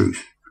on the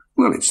truth?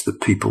 Well, it's the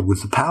people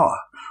with the power,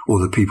 or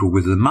the people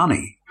with the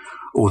money,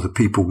 or the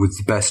people with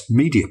the best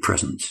media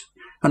presence.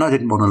 And I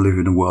didn't want to live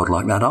in a world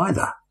like that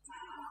either.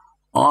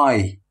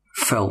 I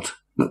felt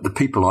that the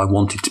people I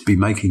wanted to be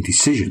making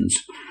decisions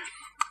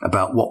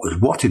about what was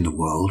what in the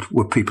world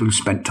were people who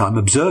spent time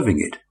observing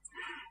it,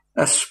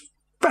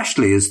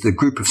 especially as the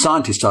group of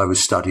scientists I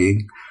was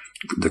studying,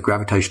 the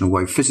gravitational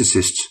wave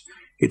physicists,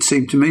 it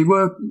seemed to me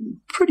were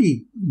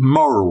pretty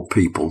moral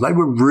people. They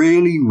were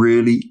really,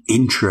 really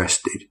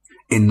interested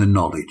in the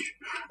knowledge.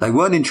 They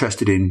weren't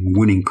interested in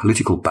winning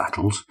political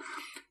battles.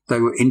 They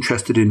were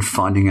interested in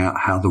finding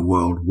out how the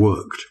world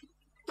worked.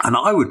 And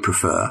I would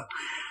prefer,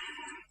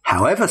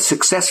 however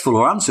successful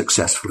or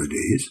unsuccessful it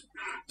is,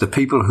 the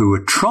people who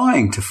are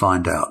trying to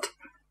find out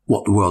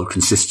what the world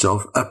consists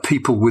of are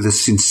people with a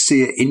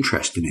sincere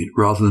interest in it,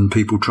 rather than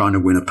people trying to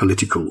win a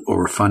political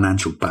or a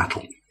financial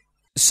battle.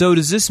 So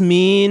does this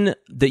mean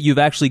that you've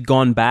actually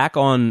gone back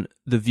on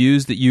the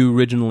views that you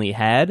originally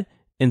had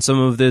in some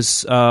of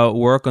this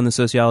work on the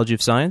sociology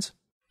of science?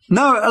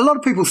 No, a lot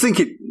of people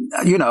think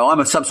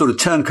I'm some sort of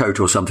turncoat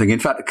or something. In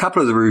fact, a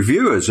couple of the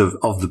reviewers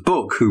of the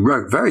book, who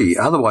wrote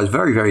otherwise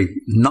very,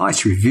 very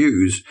nice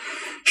reviews,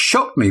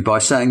 shocked me by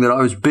saying that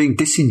I was being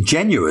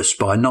disingenuous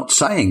by not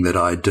saying that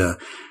I'd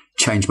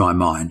changed my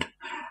mind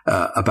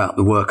about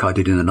the work I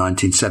did in the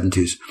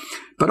 1970s.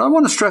 But I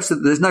want to stress that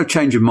there's no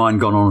change of mind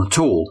gone on at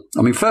all.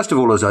 I mean, first of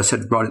all, as I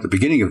said right at the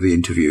beginning of the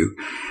interview,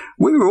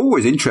 we were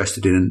always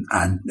interested in,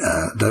 and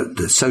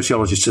the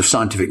sociologists of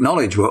scientific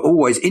knowledge were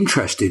always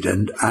interested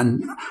and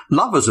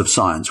lovers of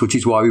science, which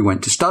is why we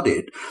went to study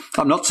it.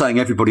 I'm not saying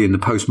everybody in the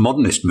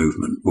postmodernist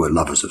movement were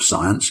lovers of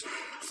science.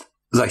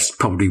 They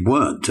probably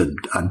weren't, and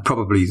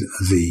probably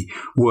the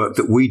work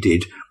that we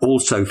did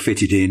also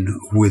fitted in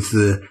with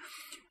the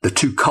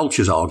two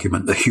cultures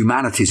argument, the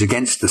humanities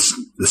against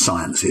the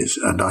sciences.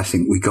 And I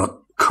think we got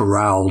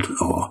corralled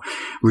or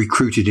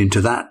recruited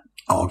into that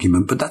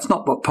argument, but that's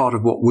not part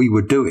of what we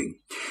were doing.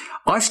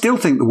 I still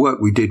think the work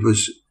we did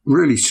was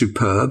really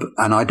superb,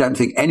 and I don't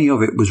think any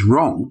of it was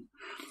wrong.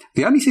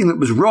 The only thing that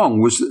was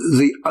wrong was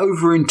the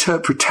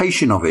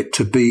overinterpretation of it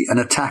to be an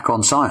attack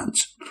on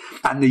science,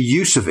 and the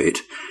use of it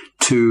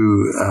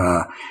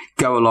to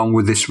go along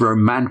with this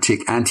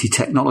romantic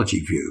anti-technology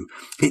view.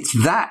 It's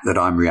that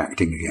I'm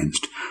reacting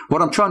against.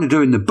 What I'm trying to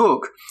do in the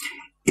book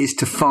is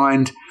to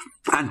find,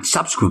 and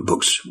subsequent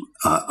books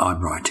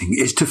I'm writing,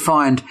 is to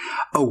find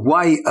a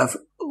way of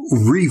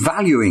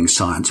revaluing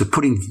science, of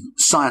putting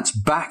science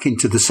back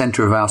into the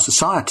center of our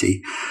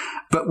society,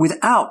 but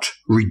without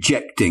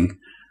rejecting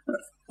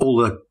all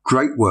the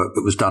great work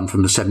that was done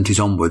from the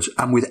 70s onwards,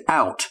 and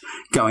without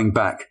going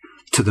back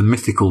to the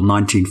mythical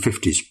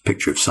 1950s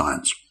picture of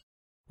science.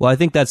 Well, I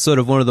think that's sort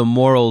of one of the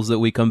morals that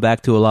we come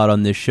back to a lot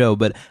on this show,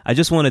 but I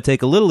just want to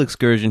take a little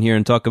excursion here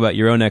and talk about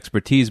your own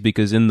expertise,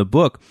 because in the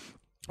book,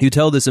 you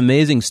tell this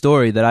amazing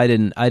story that I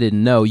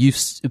didn't know.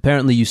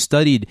 Apparently you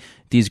studied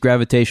these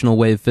gravitational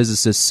wave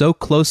physicists so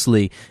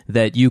closely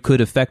that you could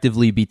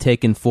effectively be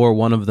taken for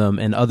one of them,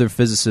 and other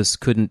physicists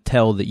couldn't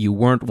tell that you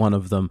weren't one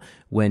of them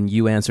when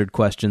you answered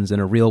questions and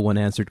a real one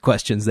answered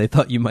questions. They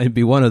thought you might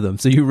be one of them.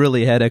 So you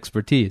really had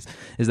expertise.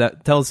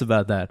 Tell us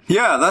about that.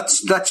 Yeah,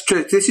 that's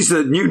true. This is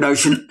the new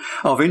notion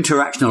of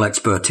interactional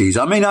expertise.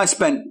 I mean, I've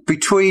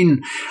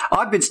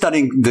been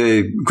studying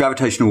the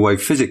gravitational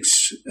wave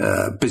physics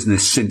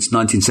business since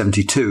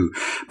 1972,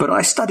 but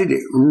I studied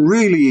it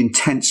really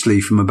intensely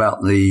from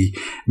about the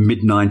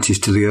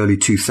mid-90s to the early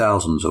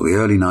 2000s, or the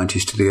early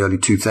 90s to the early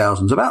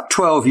 2000s, about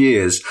 12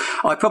 years.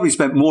 I probably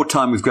spent more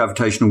time with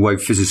gravitational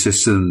wave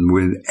physicists than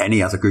with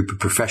any other group of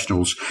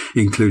professionals,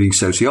 including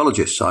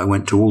sociologists. I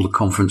went to all the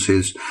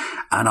conferences,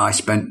 and I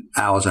spent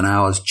hours and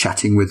hours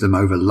chatting with them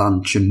over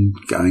lunch and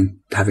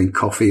having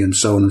coffee and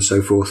so on and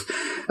so forth.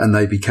 And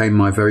they became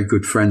my very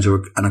good friends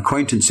and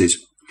acquaintances.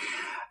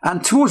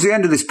 And towards the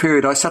end of this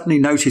period, I suddenly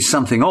noticed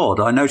something odd.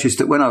 I noticed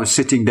that when I was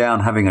sitting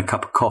down having a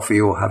cup of coffee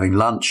or having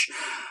lunch,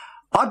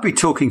 I'd be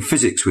talking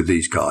physics with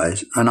these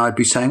guys, and I'd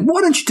be saying, why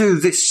don't you do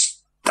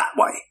this that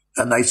way?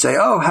 And they'd say,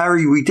 oh,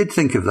 Harry, we did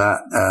think of that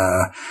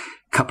a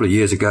couple of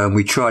years ago, and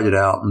we tried it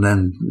out, and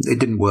then it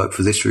didn't work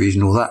for this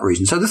reason or that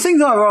reason. So the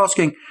things I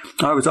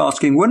was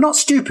asking were not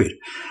stupid.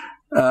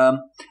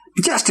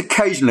 just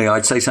occasionally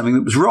I'd say something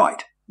that was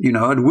right.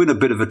 I'd win a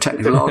bit of a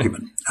technical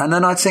argument. And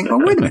then I'd think, well,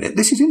 wait a minute,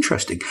 this is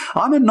interesting.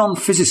 I'm a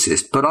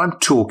non-physicist, but I'm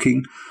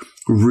talking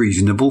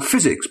reasonable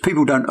physics.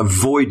 People don't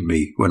avoid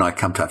me when I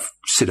come to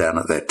sit down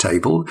at their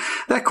table.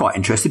 They're quite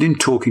interested in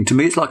talking to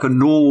me. It's like a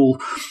normal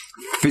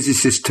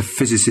physicist to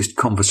physicist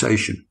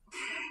conversation.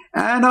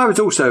 And I'd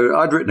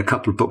written a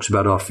couple of books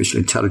about artificial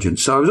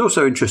intelligence. So I was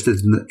also interested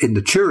in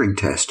the Turing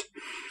test.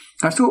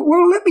 I thought,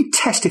 well, let me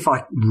test if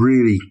I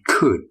really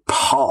could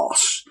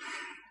pass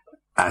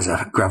as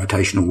a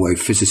gravitational wave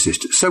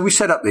physicist. So we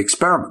set up the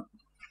experiment.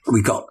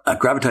 We got a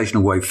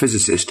gravitational wave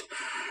physicist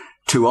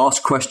to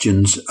ask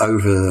questions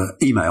over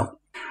email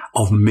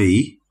of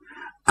me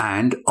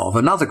and of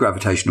another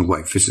gravitational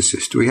wave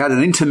physicist. We had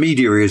an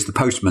intermediary as the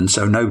postman,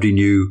 so nobody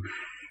knew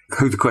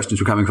who the questions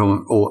were coming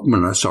from,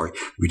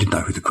 we did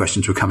know who the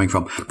questions were coming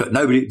from, but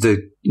nobody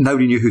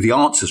knew who the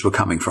answers were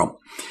coming from.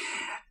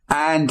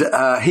 And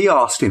he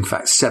asked, in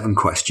fact, 7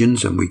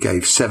 questions, and we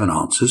gave 7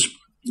 answers,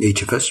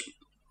 each of us.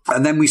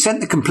 And then we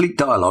sent the complete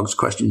dialogues,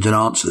 questions and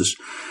answers,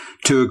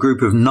 to a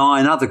group of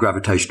 9 other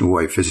gravitational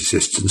wave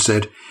physicists and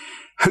said,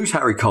 who's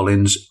Harry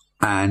Collins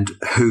and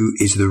who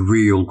is the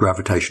real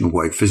gravitational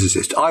wave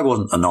physicist? I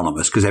wasn't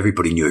anonymous because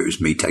everybody knew it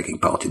was me taking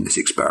part in this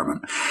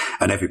experiment,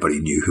 and everybody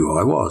knew who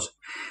I was.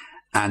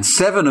 And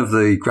 7 of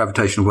the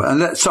gravitational wave,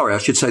 I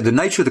should say the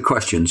nature of the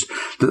questions,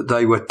 that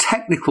they were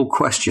technical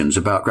questions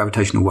about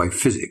gravitational wave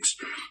physics,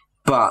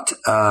 but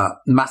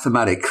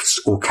mathematics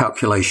or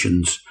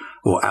calculations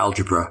or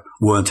algebra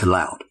weren't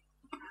allowed.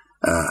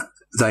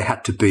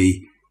 The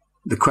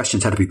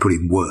questions had to be put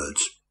in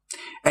words.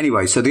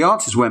 Anyway, so the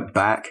answers went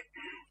back,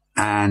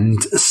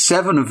 and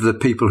 7 of the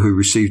people who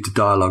received the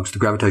dialogues, the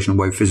gravitational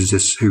wave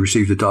physicists who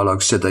received the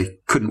dialogues, said they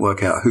couldn't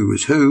work out who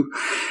was who,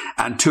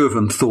 and 2 of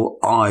them thought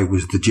I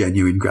was the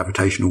genuine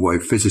gravitational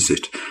wave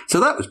physicist. So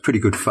that was pretty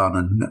good fun,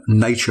 and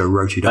Nature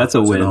wrote it up as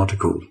an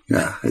article.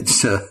 Yeah,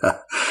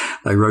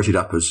 they wrote it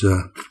up as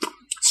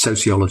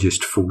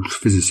sociologist fools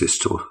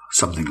physicists or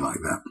something like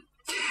that.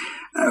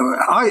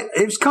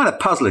 It was kind of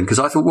puzzling because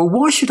I thought, well,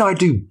 why should I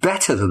do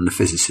better than the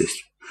physicist?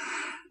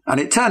 And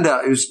it turned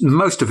out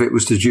most of it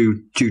was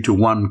due to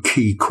one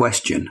key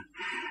question,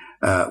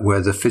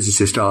 where the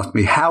physicist asked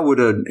me, how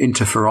would an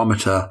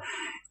interferometer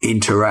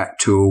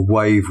interact to a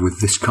wave with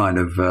this kind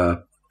of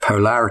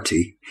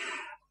polarity?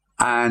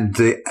 And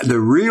the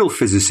real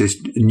physicist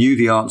knew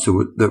the answer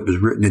that was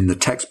written in the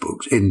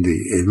textbooks,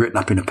 written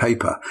up in a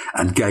paper,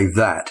 and gave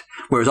that,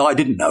 whereas I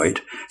didn't know it.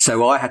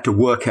 So I had to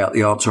work out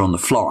the answer on the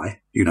fly.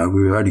 We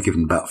were only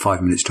given about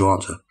 5 minutes to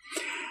answer.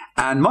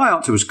 And my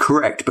answer was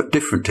correct, but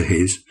different to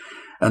his.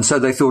 And so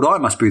they thought I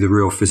must be the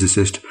real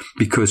physicist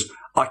because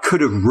I could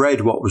have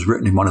read what was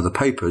written in one of the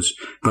papers,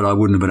 but I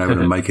wouldn't have been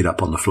able to make it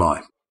up on the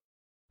fly.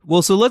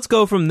 Well, so let's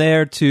go from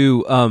there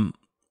to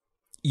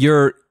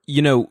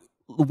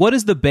what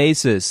is the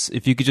basis,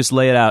 if you could just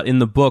lay it out in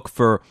the book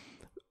for,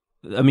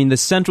 the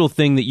central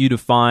thing that you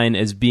define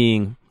as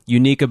being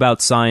unique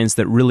about science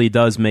that really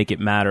does make it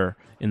matter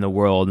in the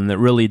world and that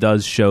really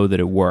does show that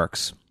it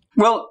works?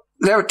 Well,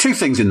 there are 2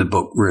 things in the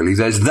book, really.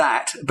 There's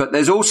that, but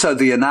there's also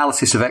the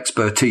analysis of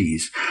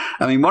expertise.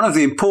 One of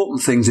the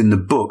important things in the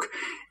book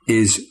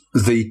is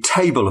the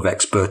table of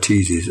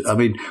expertises.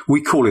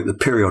 We call it the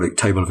periodic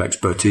table of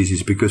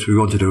expertises because we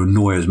wanted to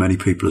annoy as many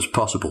people as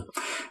possible.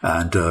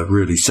 And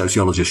really,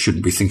 sociologists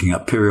shouldn't be thinking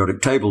up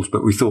periodic tables,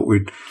 but we thought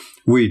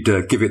we'd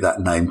give it that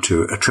name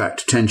to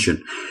attract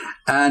attention.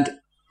 And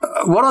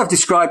what I've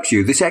described to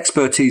you, this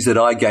expertise that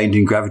I gained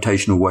in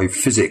gravitational wave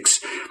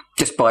physics,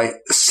 just by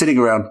sitting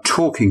around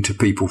talking to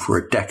people for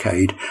a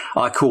decade,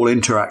 I call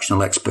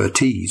interactional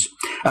expertise.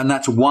 And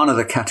that's one of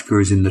the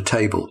categories in the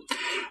table.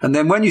 And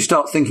then when you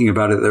start thinking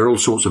about it, there are all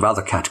sorts of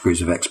other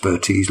categories of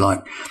expertise, like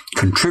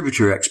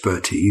contributory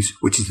expertise,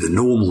 which is the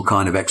normal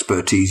kind of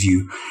expertise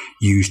you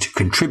use to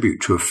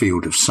contribute to a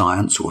field of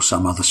science or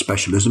some other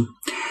specialism.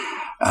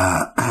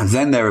 And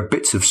then there are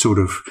bits of sort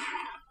of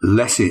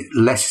less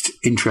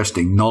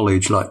interesting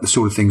knowledge, like the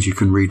sort of things you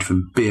can read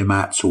from beer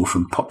mats or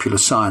from popular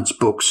science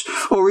books,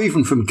 or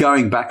even from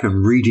going back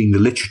and reading the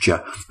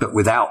literature, but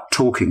without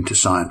talking to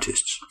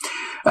scientists.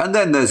 And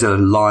then there's a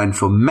line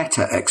for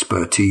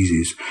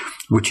meta-expertises,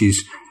 which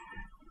is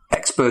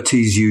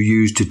expertise you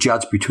use to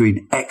judge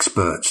between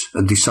experts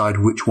and decide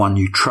which one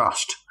you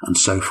trust, and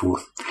so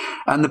forth.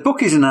 And the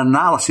book is an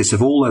analysis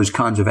of all those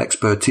kinds of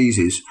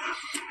expertises.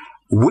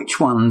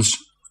 Which ones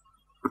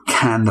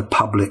can the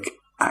public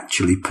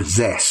actually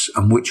possess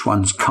and which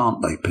ones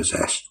can't they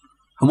possess?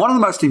 And one of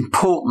the most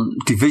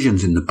important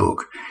divisions in the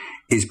book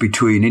is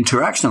between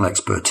interactional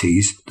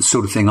expertise, the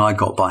sort of thing I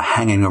got by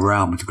hanging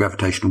around with the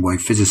gravitational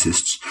wave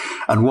physicists,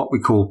 and what we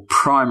call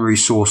primary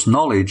source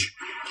knowledge,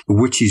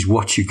 which is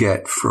what you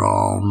get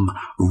from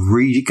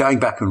going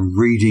back and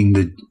reading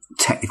the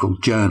technical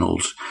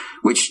journals,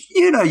 which,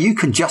 you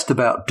can just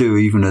about do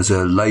even as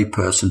a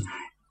layperson,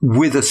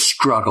 with a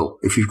struggle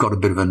if you've got a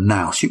bit of a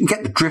nous. You can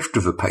get the drift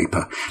of a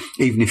paper,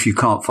 even if you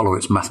can't follow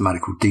its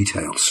mathematical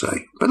details,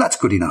 say. But that's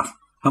good enough.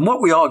 And what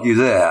we argue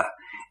there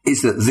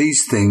is that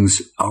these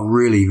things are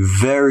really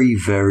very,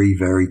 very,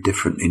 very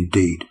different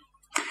indeed.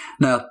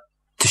 Now,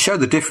 to show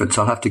the difference,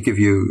 I'll have to give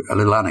you a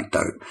little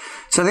anecdote.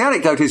 So the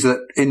anecdote is that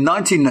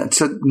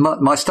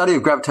my study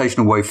of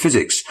gravitational wave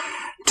physics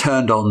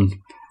turned on,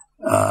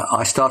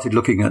 I started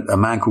looking at a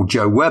man called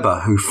Joe Weber,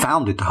 who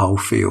founded the whole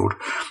field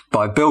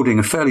by building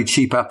a fairly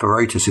cheap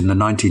apparatus in the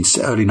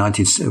early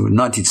 1960s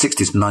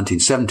and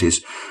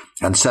 1970s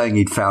and saying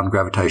he'd found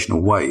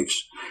gravitational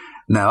waves.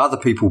 Now, other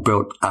people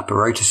built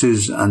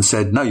apparatuses and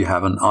said, no, you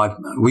haven't.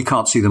 We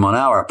can't see them on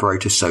our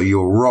apparatus, so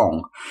you're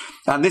wrong.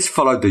 And this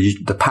followed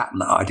the pattern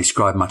that I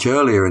described much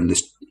earlier in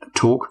this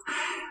talk.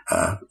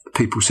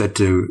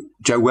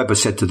 Joe Weber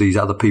said to these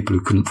other people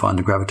who couldn't find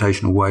the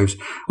gravitational waves,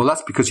 well,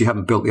 that's because you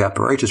haven't built the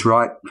apparatus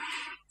right.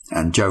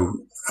 And Joe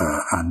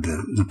and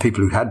the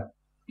people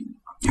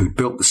who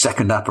built the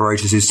second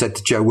apparatuses said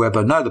to Joe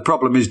Weber, no, the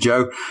problem is,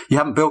 Joe, you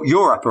haven't built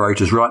your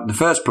apparatus right in the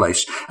first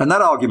place. And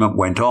that argument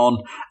went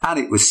on, and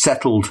it was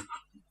settled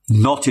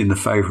not in the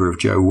favor of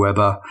Joe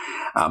Weber.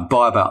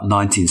 By about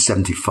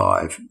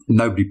 1975,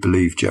 nobody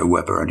believed Joe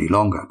Weber any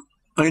longer.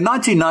 And in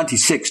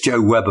 1996,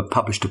 Joe Weber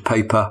published a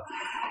paper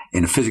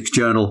in a physics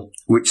journal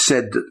which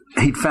said that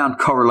he'd found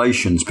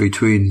correlations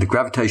between the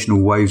gravitational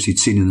waves he'd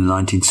seen in the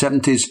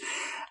 1970s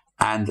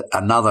and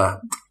another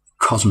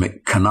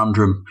cosmic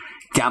conundrum,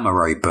 gamma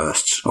ray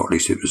bursts, or at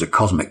least it was a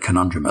cosmic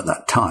conundrum at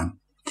that time.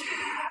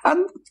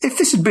 And if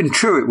this had been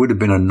true, it would have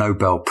been a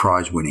Nobel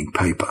Prize winning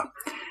paper.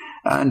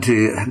 And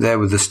there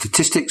were the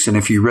statistics, and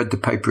if you read the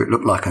paper, it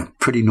looked like a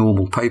pretty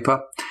normal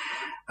paper,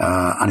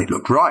 and it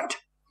looked right,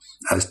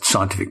 as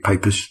scientific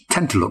papers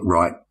tend to look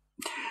right.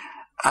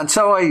 And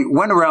so I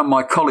went around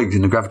my colleagues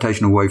in the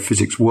gravitational wave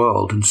physics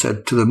world and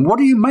said to them, what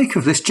do you make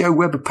of this Joe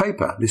Weber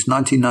paper, this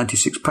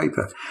 1996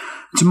 paper?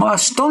 To my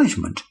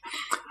astonishment,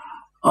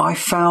 I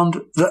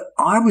found that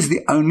I was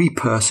the only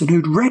person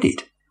who'd read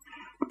it.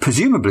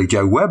 Presumably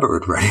Joe Weber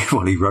had read it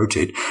while he wrote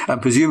it,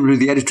 and presumably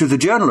the editor of the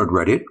journal had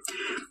read it,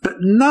 but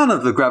none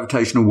of the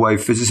gravitational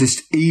wave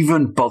physicists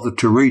even bothered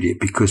to read it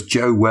because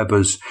Joe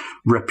Weber's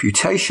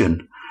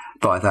reputation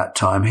by that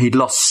time, he'd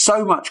lost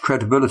so much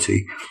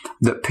credibility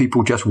that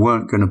people just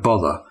weren't going to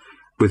bother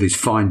with his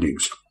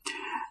findings.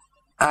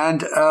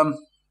 And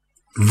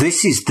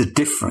this is the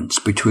difference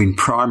between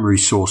primary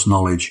source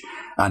knowledge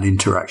and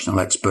interactional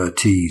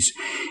expertise.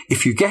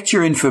 If you get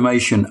your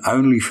information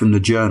only from the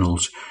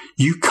journals,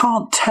 you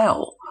can't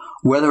tell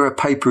whether a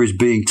paper is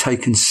being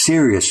taken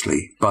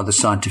seriously by the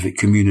scientific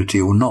community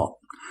or not.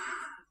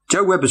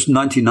 Joe Weber's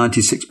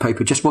 1996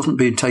 paper just wasn't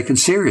being taken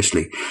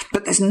seriously,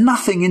 but there's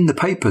nothing in the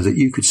paper that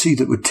you could see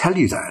that would tell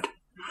you that.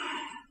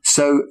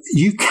 So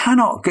you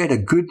cannot get a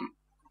good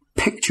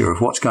picture of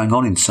what's going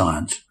on in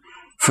science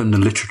from the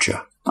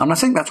literature. And I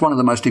think that's one of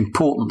the most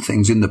important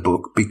things in the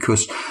book,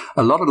 because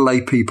a lot of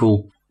lay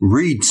people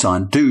read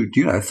science,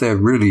 if they're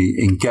really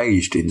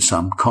engaged in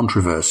some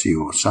controversy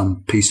or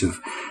some piece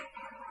of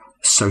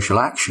social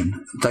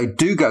action, they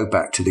do go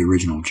back to the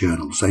original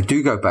journals. They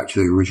do go back to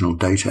the original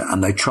data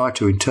and they try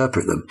to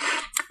interpret them.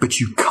 But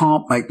you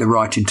can't make the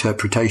right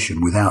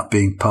interpretation without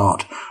being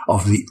part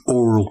of the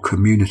oral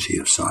community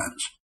of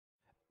science.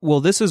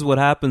 Well, this is what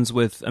happens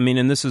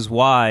and this is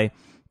why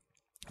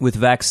with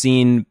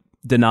vaccine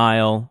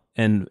denial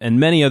and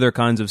many other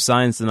kinds of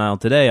science denial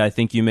today, I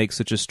think you make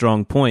such a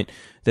strong point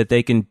that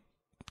they can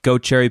go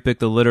cherry pick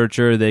the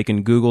literature, they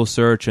can Google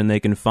search, and they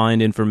can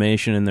find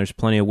information, and there's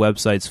plenty of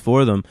websites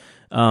for them,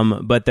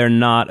 but they're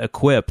not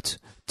equipped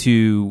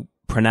to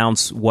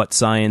pronounce what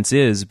science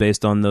is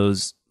based on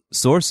those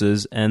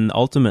sources, and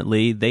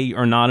ultimately they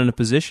are not in a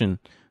position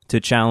to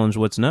challenge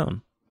what's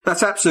known.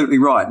 That's absolutely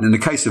right. And in the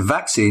case of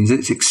vaccines,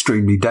 it's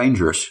extremely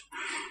dangerous.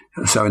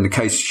 So in the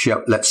case,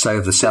 let's say,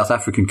 of the South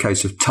African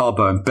case of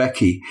Thabo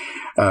Mbeki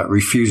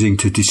refusing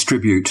to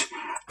distribute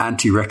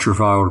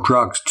antiretroviral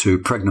drugs to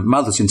pregnant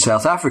mothers in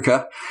South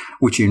Africa,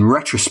 which in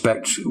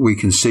retrospect we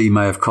can see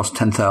may have cost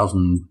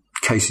 10,000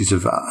 cases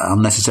of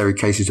unnecessary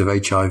cases of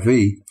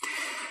HIV.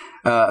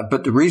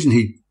 But the reason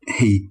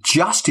he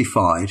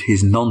justified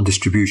his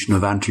non-distribution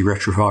of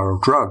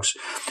antiretroviral drugs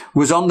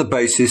was on the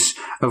basis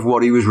of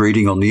what he was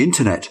reading on the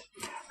internet.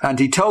 And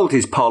he told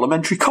his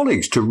parliamentary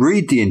colleagues to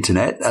read the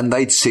internet and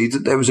they'd see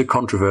that there was a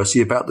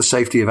controversy about the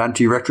safety of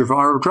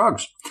antiretroviral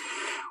drugs.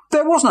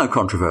 There was no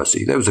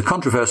controversy. There was a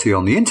controversy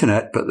on the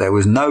internet, but there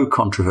was no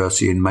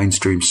controversy in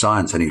mainstream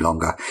science any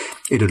longer.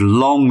 It had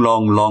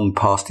long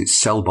passed its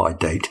sell-by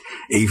date,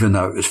 even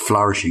though it was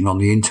flourishing on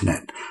the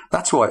internet.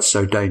 That's why it's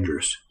so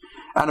dangerous.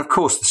 And of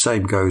course, the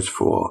same goes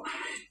for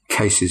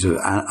cases of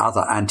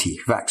other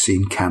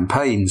anti-vaccine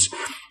campaigns,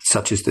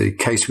 such as the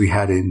case we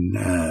had in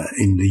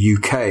the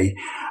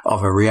UK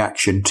of a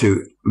reaction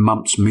to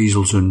mumps,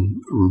 measles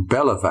and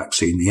rubella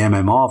vaccine, the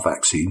MMR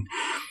vaccine.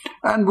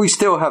 And we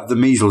still have the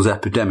measles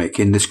epidemic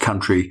in this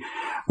country,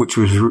 which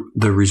was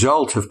the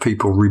result of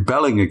people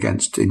rebelling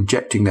against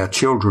injecting their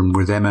children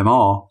with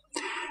MMR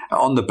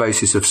on the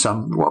basis of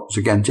what was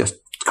again just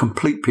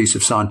complete piece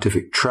of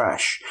scientific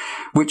trash,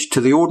 which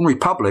to the ordinary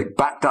public,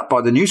 backed up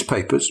by the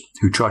newspapers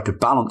who tried to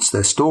balance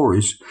their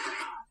stories,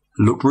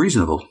 looked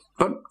reasonable.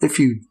 But if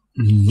you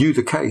knew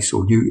the case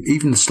or knew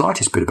even the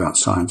slightest bit about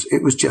science,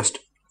 it was just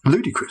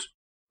ludicrous.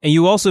 And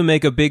you also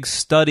make a big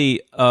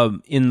study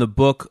in the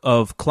book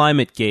of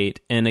ClimateGate,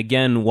 and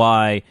again,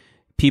 why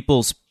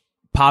people's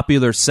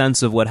popular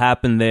sense of what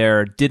happened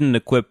there didn't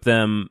equip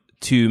them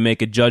to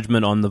make a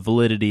judgment on the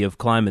validity of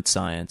climate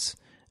science,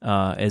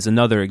 as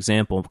another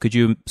example. Could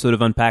you sort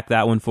of unpack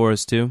that one for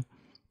us too?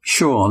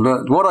 Sure.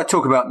 What I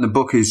talk about in the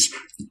book is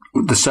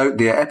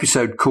the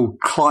episode called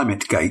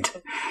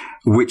ClimateGate,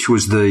 which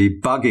was the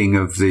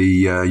bugging of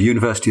the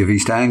University of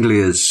East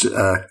Anglia's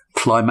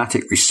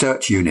climatic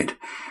research unit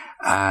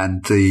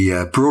and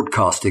the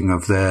broadcasting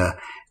of their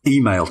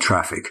email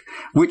traffic,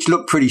 which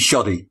looked pretty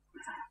shoddy.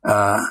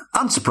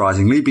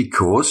 Unsurprisingly,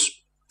 because,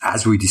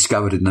 as we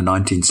discovered in the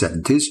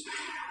 1970s,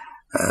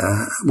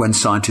 when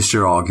scientists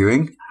are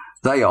arguing,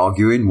 they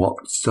argue in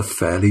what's a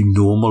fairly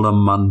normal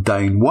and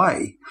mundane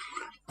way.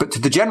 But to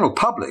the general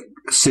public,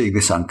 seeing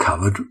this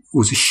uncovered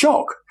was a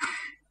shock.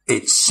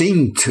 It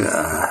seemed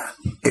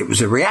it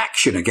was a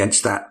reaction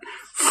against that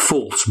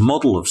false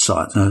model of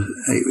science.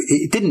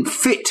 It didn't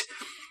fit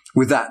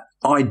with that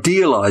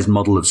idealized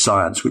model of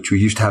science which we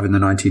used to have in the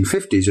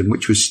 1950s and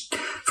which was,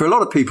 for a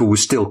lot of people,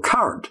 was still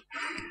current.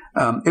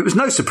 It was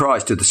no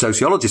surprise to the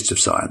sociologists of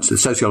science, the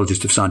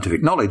sociologists of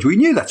scientific knowledge. We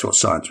knew that's what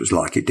science was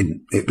like.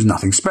 It was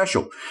nothing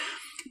special.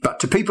 But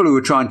to people who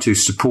were trying to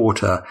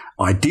support an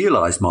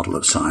idealized model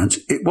of science,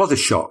 it was a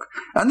shock.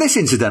 And this,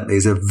 incidentally,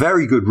 is a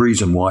very good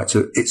reason why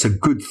it's a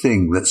good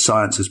thing that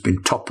science has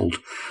been toppled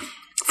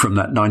from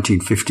that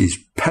 1950s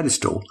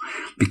pedestal,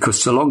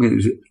 because so long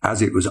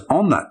as it was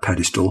on that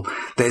pedestal,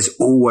 there's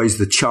always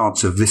the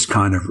chance of this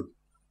kind of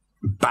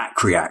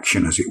back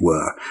reaction, as it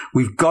were.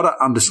 We've got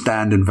to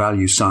understand and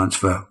value science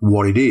for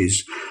what it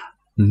is,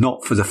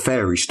 not for the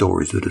fairy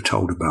stories that are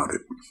told about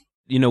it.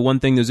 You know, one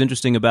thing that's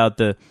interesting about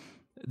the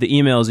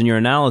emails in your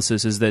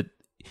analysis is that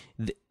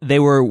they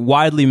were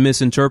widely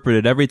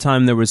misinterpreted. Every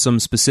time there was some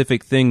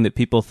specific thing that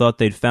people thought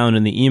they'd found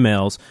in the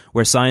emails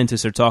where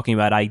scientists are talking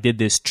about, I did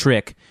this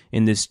trick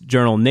in this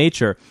journal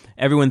Nature,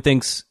 everyone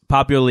thinks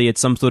popularly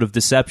it's some sort of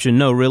deception.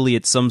 No, really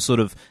it's some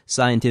sort of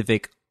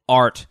scientific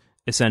art,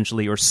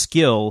 essentially, or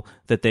skill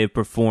that they've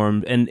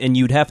performed. And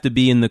you'd have to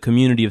be in the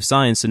community of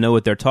science to know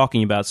what they're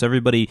talking about. So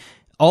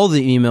all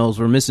the emails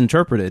were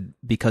misinterpreted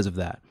because of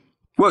that.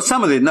 Well,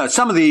 some of the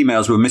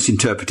emails were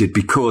misinterpreted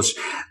because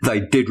they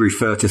did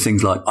refer to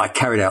things like, I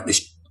carried out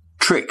this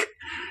trick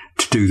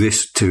to do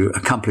this, to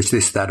accomplish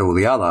this, that, or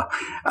the other.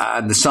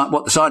 And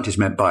what the scientists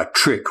meant by a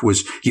trick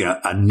was,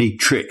 a neat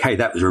trick. Hey,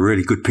 that was a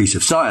really good piece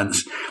of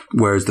science.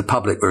 Whereas the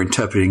public were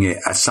interpreting it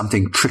as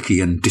something tricky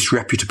and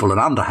disreputable and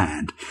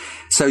underhand.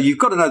 So you've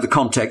got to know the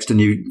context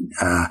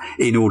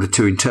in order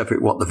to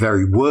interpret what the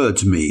very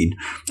words mean.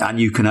 And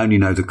you can only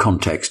know the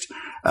context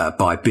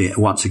by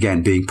once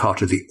again being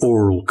part of the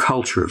oral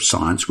culture of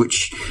science,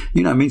 which,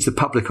 means the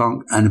public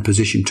aren't in a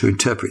position to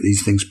interpret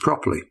these things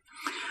properly.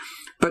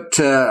 But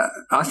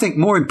I think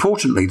more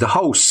importantly, the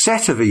whole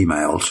set of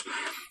emails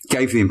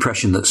gave the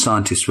impression that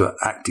scientists were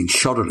acting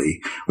shoddily,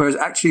 whereas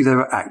actually they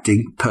were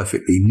acting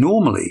perfectly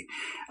normally.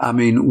 I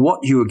mean, what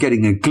you were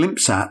getting a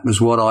glimpse at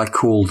was what I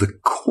call the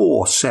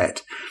core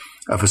set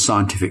of a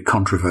scientific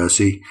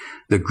controversy,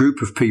 the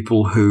group of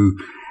people who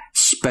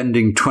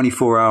spending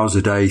 24 hours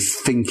a day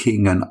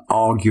thinking and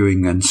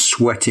arguing and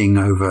sweating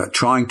over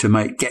trying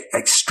to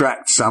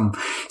extract some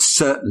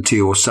certainty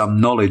or some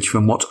knowledge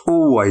from what's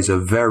always a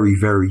very,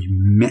 very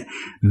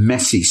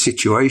messy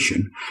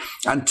situation,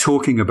 and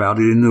talking about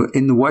it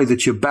in the way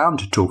that you're bound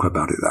to talk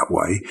about it that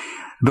way.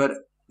 But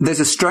there's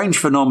a strange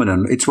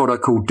phenomenon. It's what I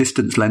call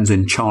distance lens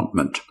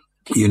enchantment.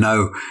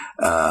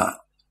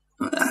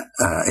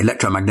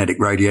 Electromagnetic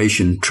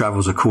radiation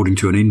travels according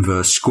to an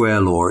inverse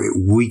square law. It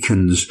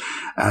weakens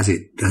as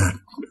it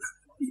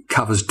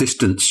covers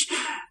distance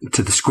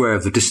to the square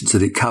of the distance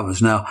that it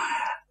covers. Now,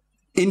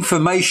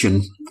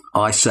 information,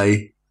 I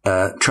say,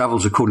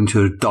 travels according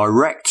to a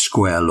direct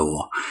square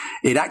law.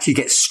 It actually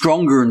gets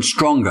stronger and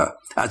stronger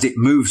as it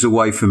moves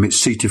away from its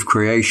seat of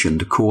creation,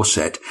 the core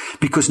set,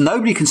 because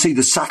nobody can see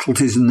the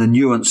subtleties and the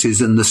nuances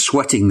and the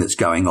sweating that's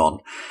going on.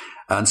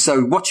 And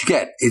so what you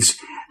get is,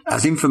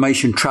 as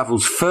information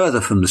travels further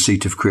from the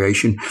seat of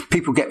creation,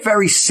 people get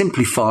very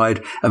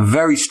simplified and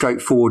very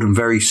straightforward and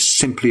very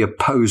simply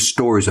opposed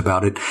stories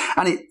about it.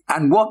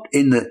 And what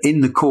in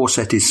the core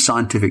set is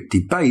scientific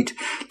debate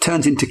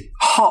turns into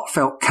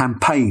heartfelt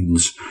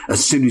campaigns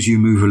as soon as you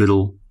move a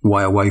little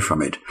way away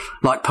from it,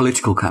 like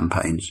political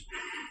campaigns.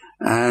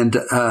 And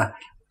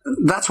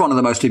that's one of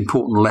the most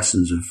important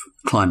lessons of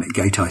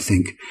ClimateGate, I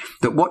think,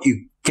 that what you're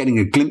getting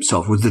a glimpse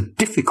of was the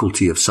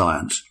difficulty of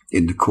science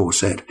in the core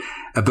set.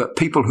 But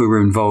people who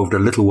were involved a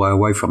little way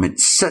away from it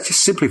just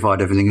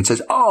simplified everything and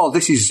says,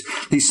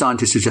 these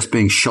scientists are just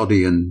being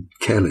shoddy and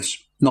careless.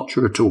 Not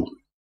true at all.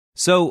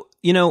 So,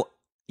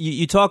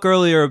 You talk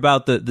earlier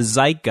about the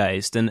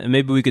zeitgeist, and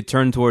maybe we could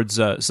turn towards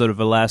sort of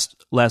a last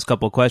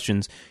couple of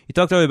questions. You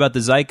talked earlier about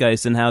the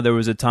zeitgeist and how there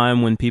was a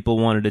time when people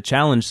wanted to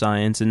challenge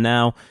science, and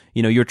now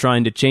you're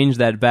trying to change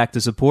that back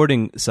to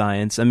supporting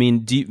science. I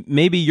mean,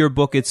 maybe your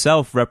book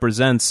itself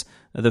represents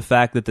the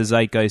fact that the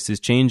zeitgeist is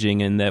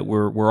changing, and that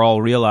we're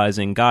all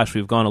realizing, gosh,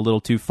 we've gone a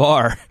little too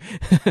far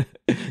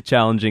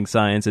challenging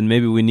science, and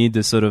maybe we need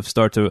to sort of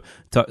start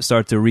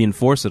to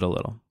reinforce it a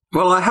little.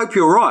 Well, I hope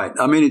you're right.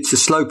 I mean, it's a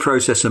slow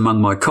process among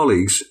my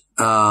colleagues,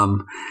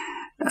 but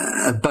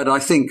I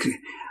think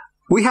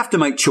we have to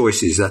make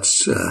choices.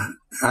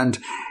 And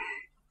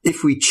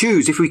if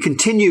we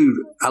continue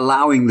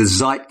allowing the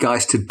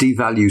zeitgeist to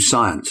devalue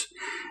science,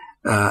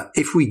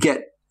 if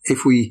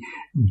we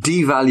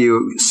devalue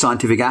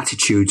scientific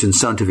attitudes and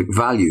scientific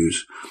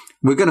values,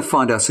 we're going to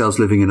find ourselves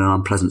living in an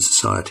unpleasant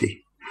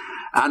society.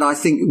 And I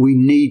think we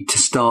need to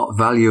start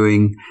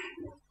valuing.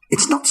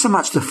 It's not so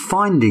much the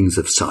findings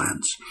of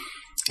science,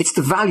 it's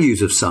the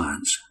values of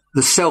science,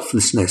 the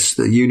selflessness,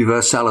 the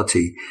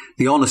universality,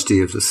 the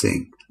honesty of the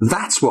thing.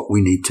 That's what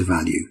we need to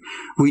value.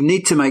 We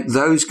need to make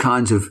those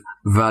kinds of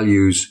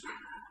values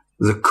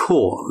the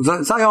core.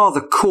 They are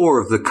the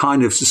core of the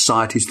kind of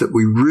societies that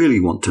we really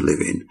want to live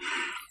in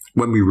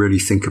when we really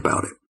think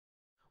about it.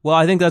 Well,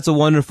 I think that's a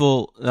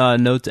wonderful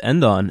note to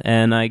end on.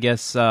 And I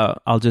guess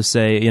I'll just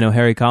say,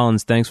 Harry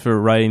Collins, thanks for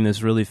writing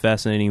this really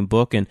fascinating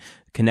book and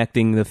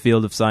connecting the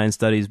field of science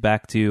studies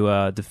back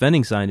to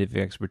defending scientific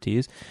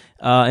expertise.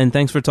 And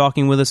thanks for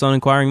talking with us on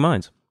Inquiring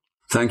Minds.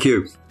 Thank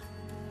you.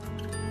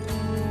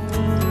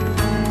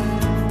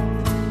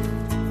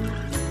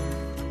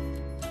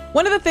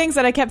 One of the things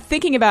that I kept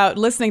thinking about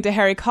listening to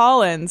Harry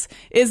Collins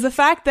is the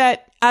fact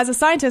that as a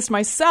scientist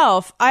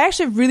myself, I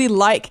actually really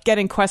like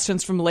getting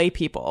questions from lay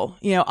people.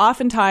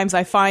 Oftentimes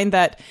I find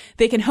that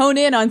they can hone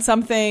in on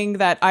something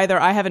that either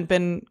I haven't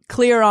been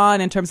clear on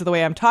in terms of the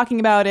way I'm talking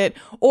about it,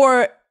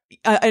 or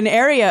an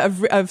area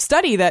of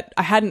study that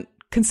I hadn't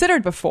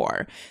considered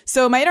before.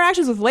 So my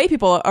interactions with lay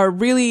people are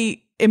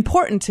really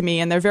important to me,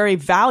 and they're very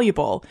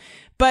valuable.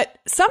 But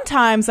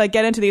sometimes I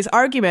get into these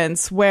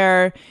arguments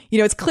where,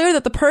 it's clear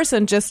that the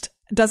person just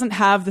doesn't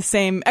have the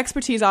same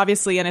expertise,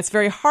 obviously, and it's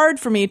very hard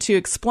for me to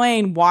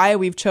explain why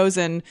we've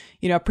chosen,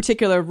 a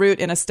particular route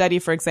in a study,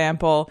 for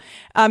example.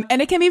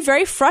 And it can be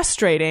very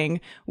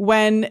frustrating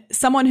when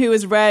someone who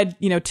has read,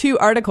 2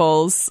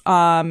 articles,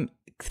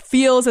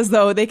 feels as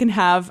though they can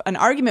have an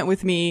argument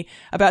with me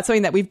about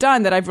something that we've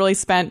done that I've really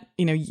spent,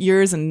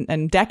 years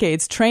and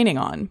decades training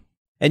on.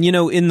 And,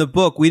 in the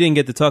book, we didn't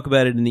get to talk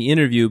about it in the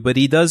interview, but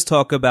he does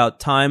talk about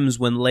times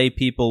when lay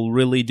people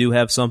really do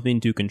have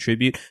something to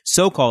contribute,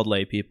 so-called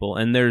lay people.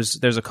 And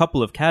there's a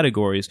couple of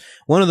categories.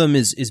 One of them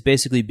is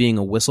basically being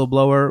a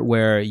whistleblower,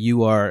 where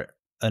you are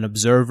an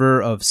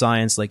observer of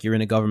science, like you're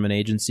in a government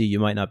agency. You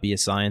might not be a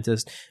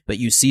scientist, but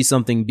you see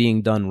something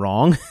being done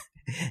wrong.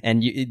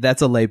 And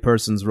that's a lay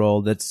person's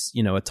role. That's,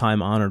 a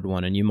time-honored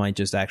one. And you might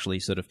just actually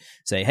sort of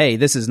say, hey,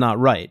 this is not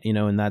right,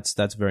 and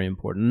that's very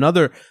important.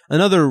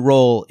 Another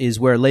role is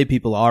where lay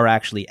people are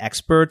actually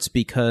experts,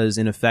 because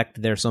in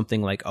effect, they're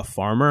something like a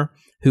farmer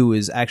who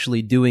is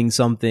actually doing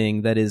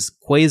something that is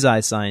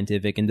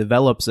quasi-scientific and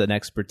develops an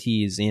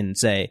expertise in,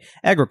 say,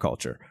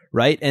 agriculture,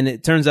 right? And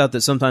it turns out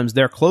that sometimes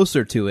they're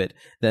closer to it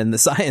than the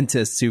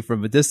scientists who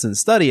from a distance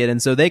study it,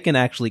 and so they can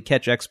actually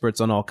catch experts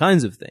on all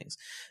kinds of things.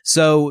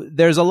 So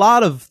there's a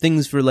lot of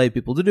things for lay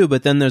people to do,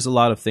 but then there's a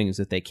lot of things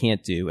that they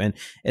can't do. And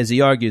as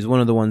he argues,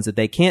 one of the ones that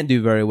they can't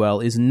do very well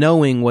is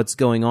knowing what's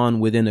going on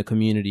within a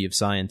community of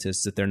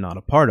scientists that they're not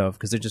a part of,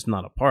 because they're just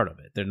not a part of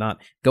it. They're not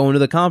going to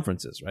the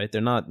conferences, right?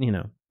 They're not,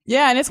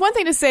 Yeah, and it's one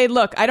thing to say,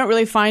 look, I don't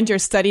really find your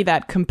study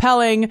that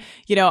compelling.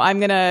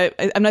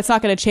 It's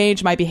not going to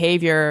change my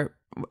behavior,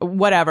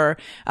 whatever.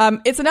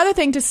 It's another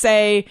thing to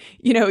say,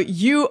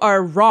 you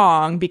are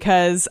wrong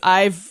because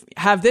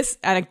have this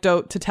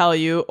anecdote to tell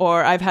you,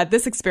 or I've had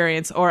this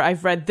experience, or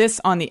I've read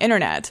this on the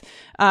internet.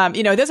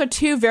 Those are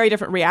 2 very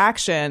different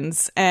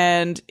reactions.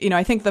 And,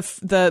 I think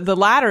the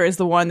latter is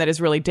the one that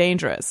is really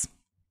dangerous.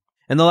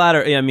 And the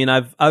latter,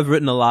 I've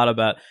written a lot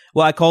about,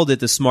 I called it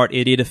the smart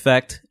idiot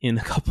effect in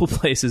a couple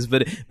places,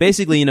 but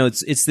basically,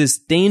 it's this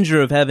danger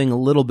of having a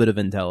little bit of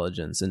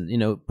intelligence. And,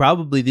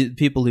 probably the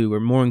people who are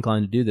more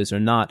inclined to do this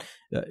are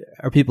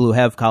people who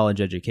have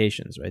college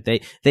educations, right?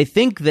 They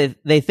think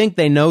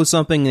they know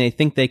something, and they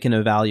think they can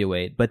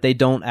evaluate, but they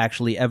don't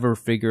actually ever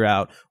figure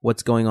out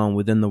what's going on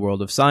within the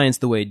world of science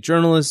the way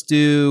journalists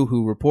do,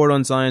 who report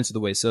on science, or the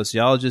way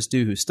sociologists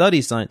do, who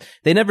study science.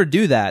 They never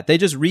do that. They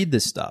just read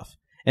this stuff.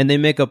 And they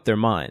make up their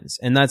minds.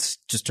 And that's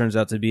just turns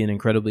out to be an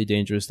incredibly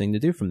dangerous thing to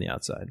do from the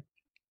outside.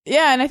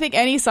 Yeah, and I think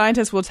any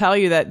scientist will tell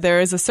you that there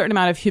is a certain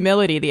amount of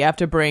humility that you have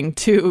to bring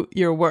to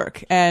your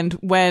work. And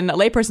when a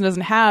layperson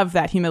doesn't have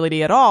that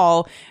humility at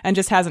all and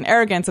just has an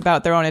arrogance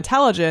about their own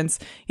intelligence,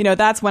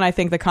 that's when I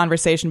think the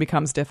conversation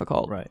becomes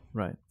difficult.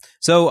 Right.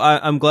 So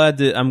I'm glad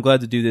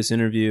to do this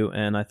interview,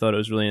 and I thought it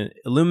was really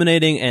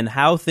illuminating, and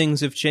how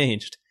things have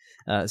changed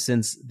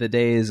since the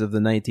days of the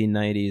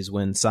 1990s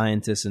when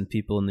scientists and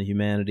people in the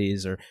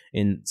humanities or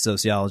in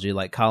sociology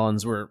like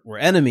Collins were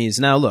enemies.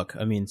 Now look,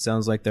 I mean,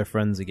 sounds like they're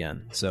friends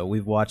again. So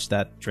we've watched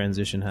that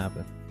transition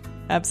happen.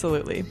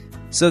 Absolutely.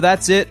 So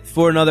that's it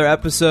for another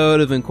episode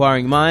of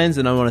Inquiring Minds,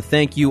 and I want to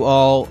thank you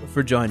all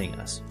for joining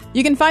us.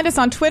 You can find us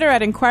on Twitter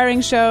at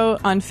Inquiring Show,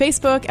 on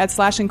Facebook at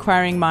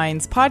 /Inquiring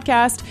Minds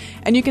Podcast,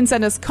 and you can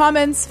send us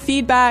comments,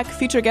 feedback,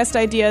 future guest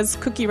ideas,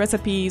 cookie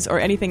recipes, or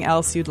anything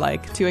else you'd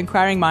like to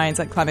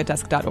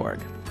inquiringminds@climatedesk.org.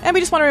 And we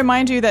just want to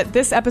remind you that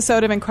this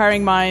episode of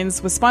Inquiring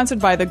Minds was sponsored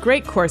by The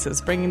Great Courses,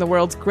 bringing the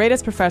world's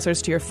greatest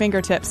professors to your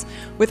fingertips.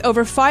 With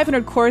over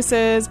 500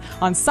 courses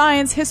on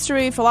science,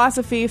 history,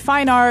 philosophy,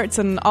 fine arts,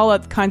 and all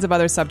kinds of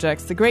other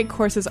subjects, The Great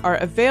Courses are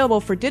available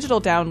for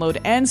digital download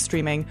and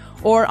streaming,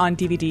 or on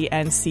DVD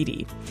and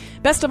CD.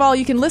 Best of all,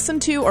 you can listen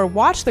to or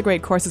watch The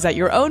Great Courses at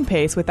your own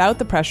pace without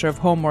the pressure of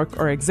homework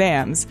or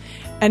exams.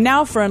 And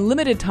now, for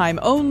unlimited time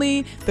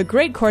only, The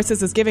Great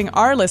Courses is giving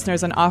our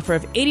listeners an offer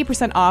of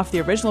 80% off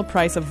the original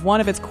price of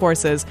one of its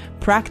courses,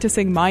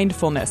 Practicing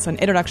Mindfulness, an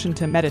Introduction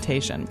to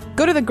Meditation.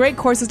 Go to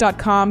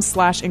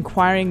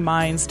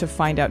thegreatcourses.com/inquiringminds to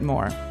find out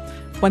more.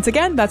 Once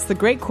again, that's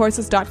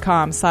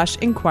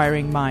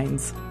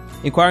thegreatcourses.com/inquiringminds.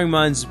 Inquiring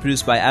Minds is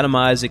produced by Adam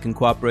Isaac in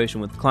cooperation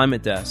with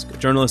Climate Desk, a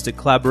journalistic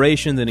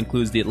collaboration that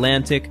includes The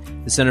Atlantic,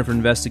 the Center for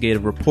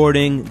Investigative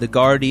Reporting, The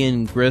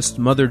Guardian, Grist,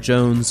 Mother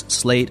Jones,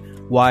 Slate,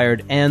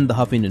 Wired, and The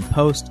Huffington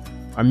Post.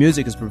 Our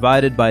music is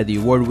provided by the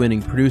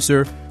award-winning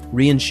producer,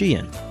 Rian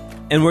Sheehan.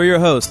 And we're your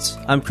hosts.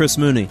 I'm Chris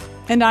Mooney.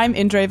 And I'm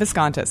Indre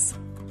Viscontis.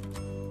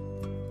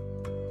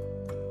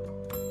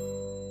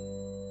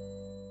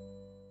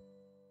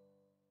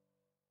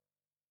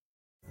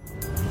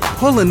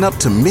 Pulling up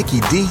to Mickey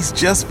D's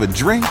just for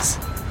drinks?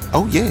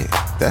 Oh yeah,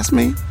 that's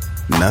me.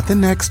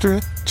 Nothing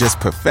extra, just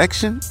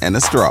perfection and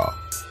a straw.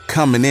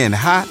 Coming in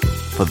hot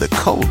for the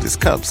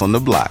coldest cups on the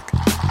block.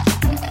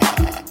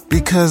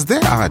 Because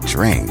there are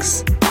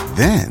drinks.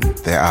 Then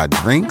there are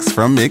drinks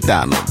from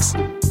McDonald's.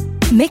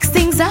 Mix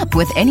things up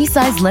with any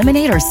size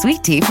lemonade or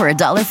sweet tea for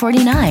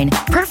 $1.49.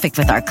 Perfect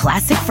with our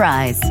classic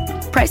fries.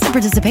 Price and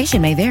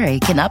participation may vary.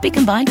 Cannot be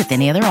combined with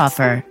any other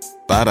offer.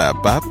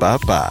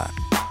 Ba-da-ba-ba-ba.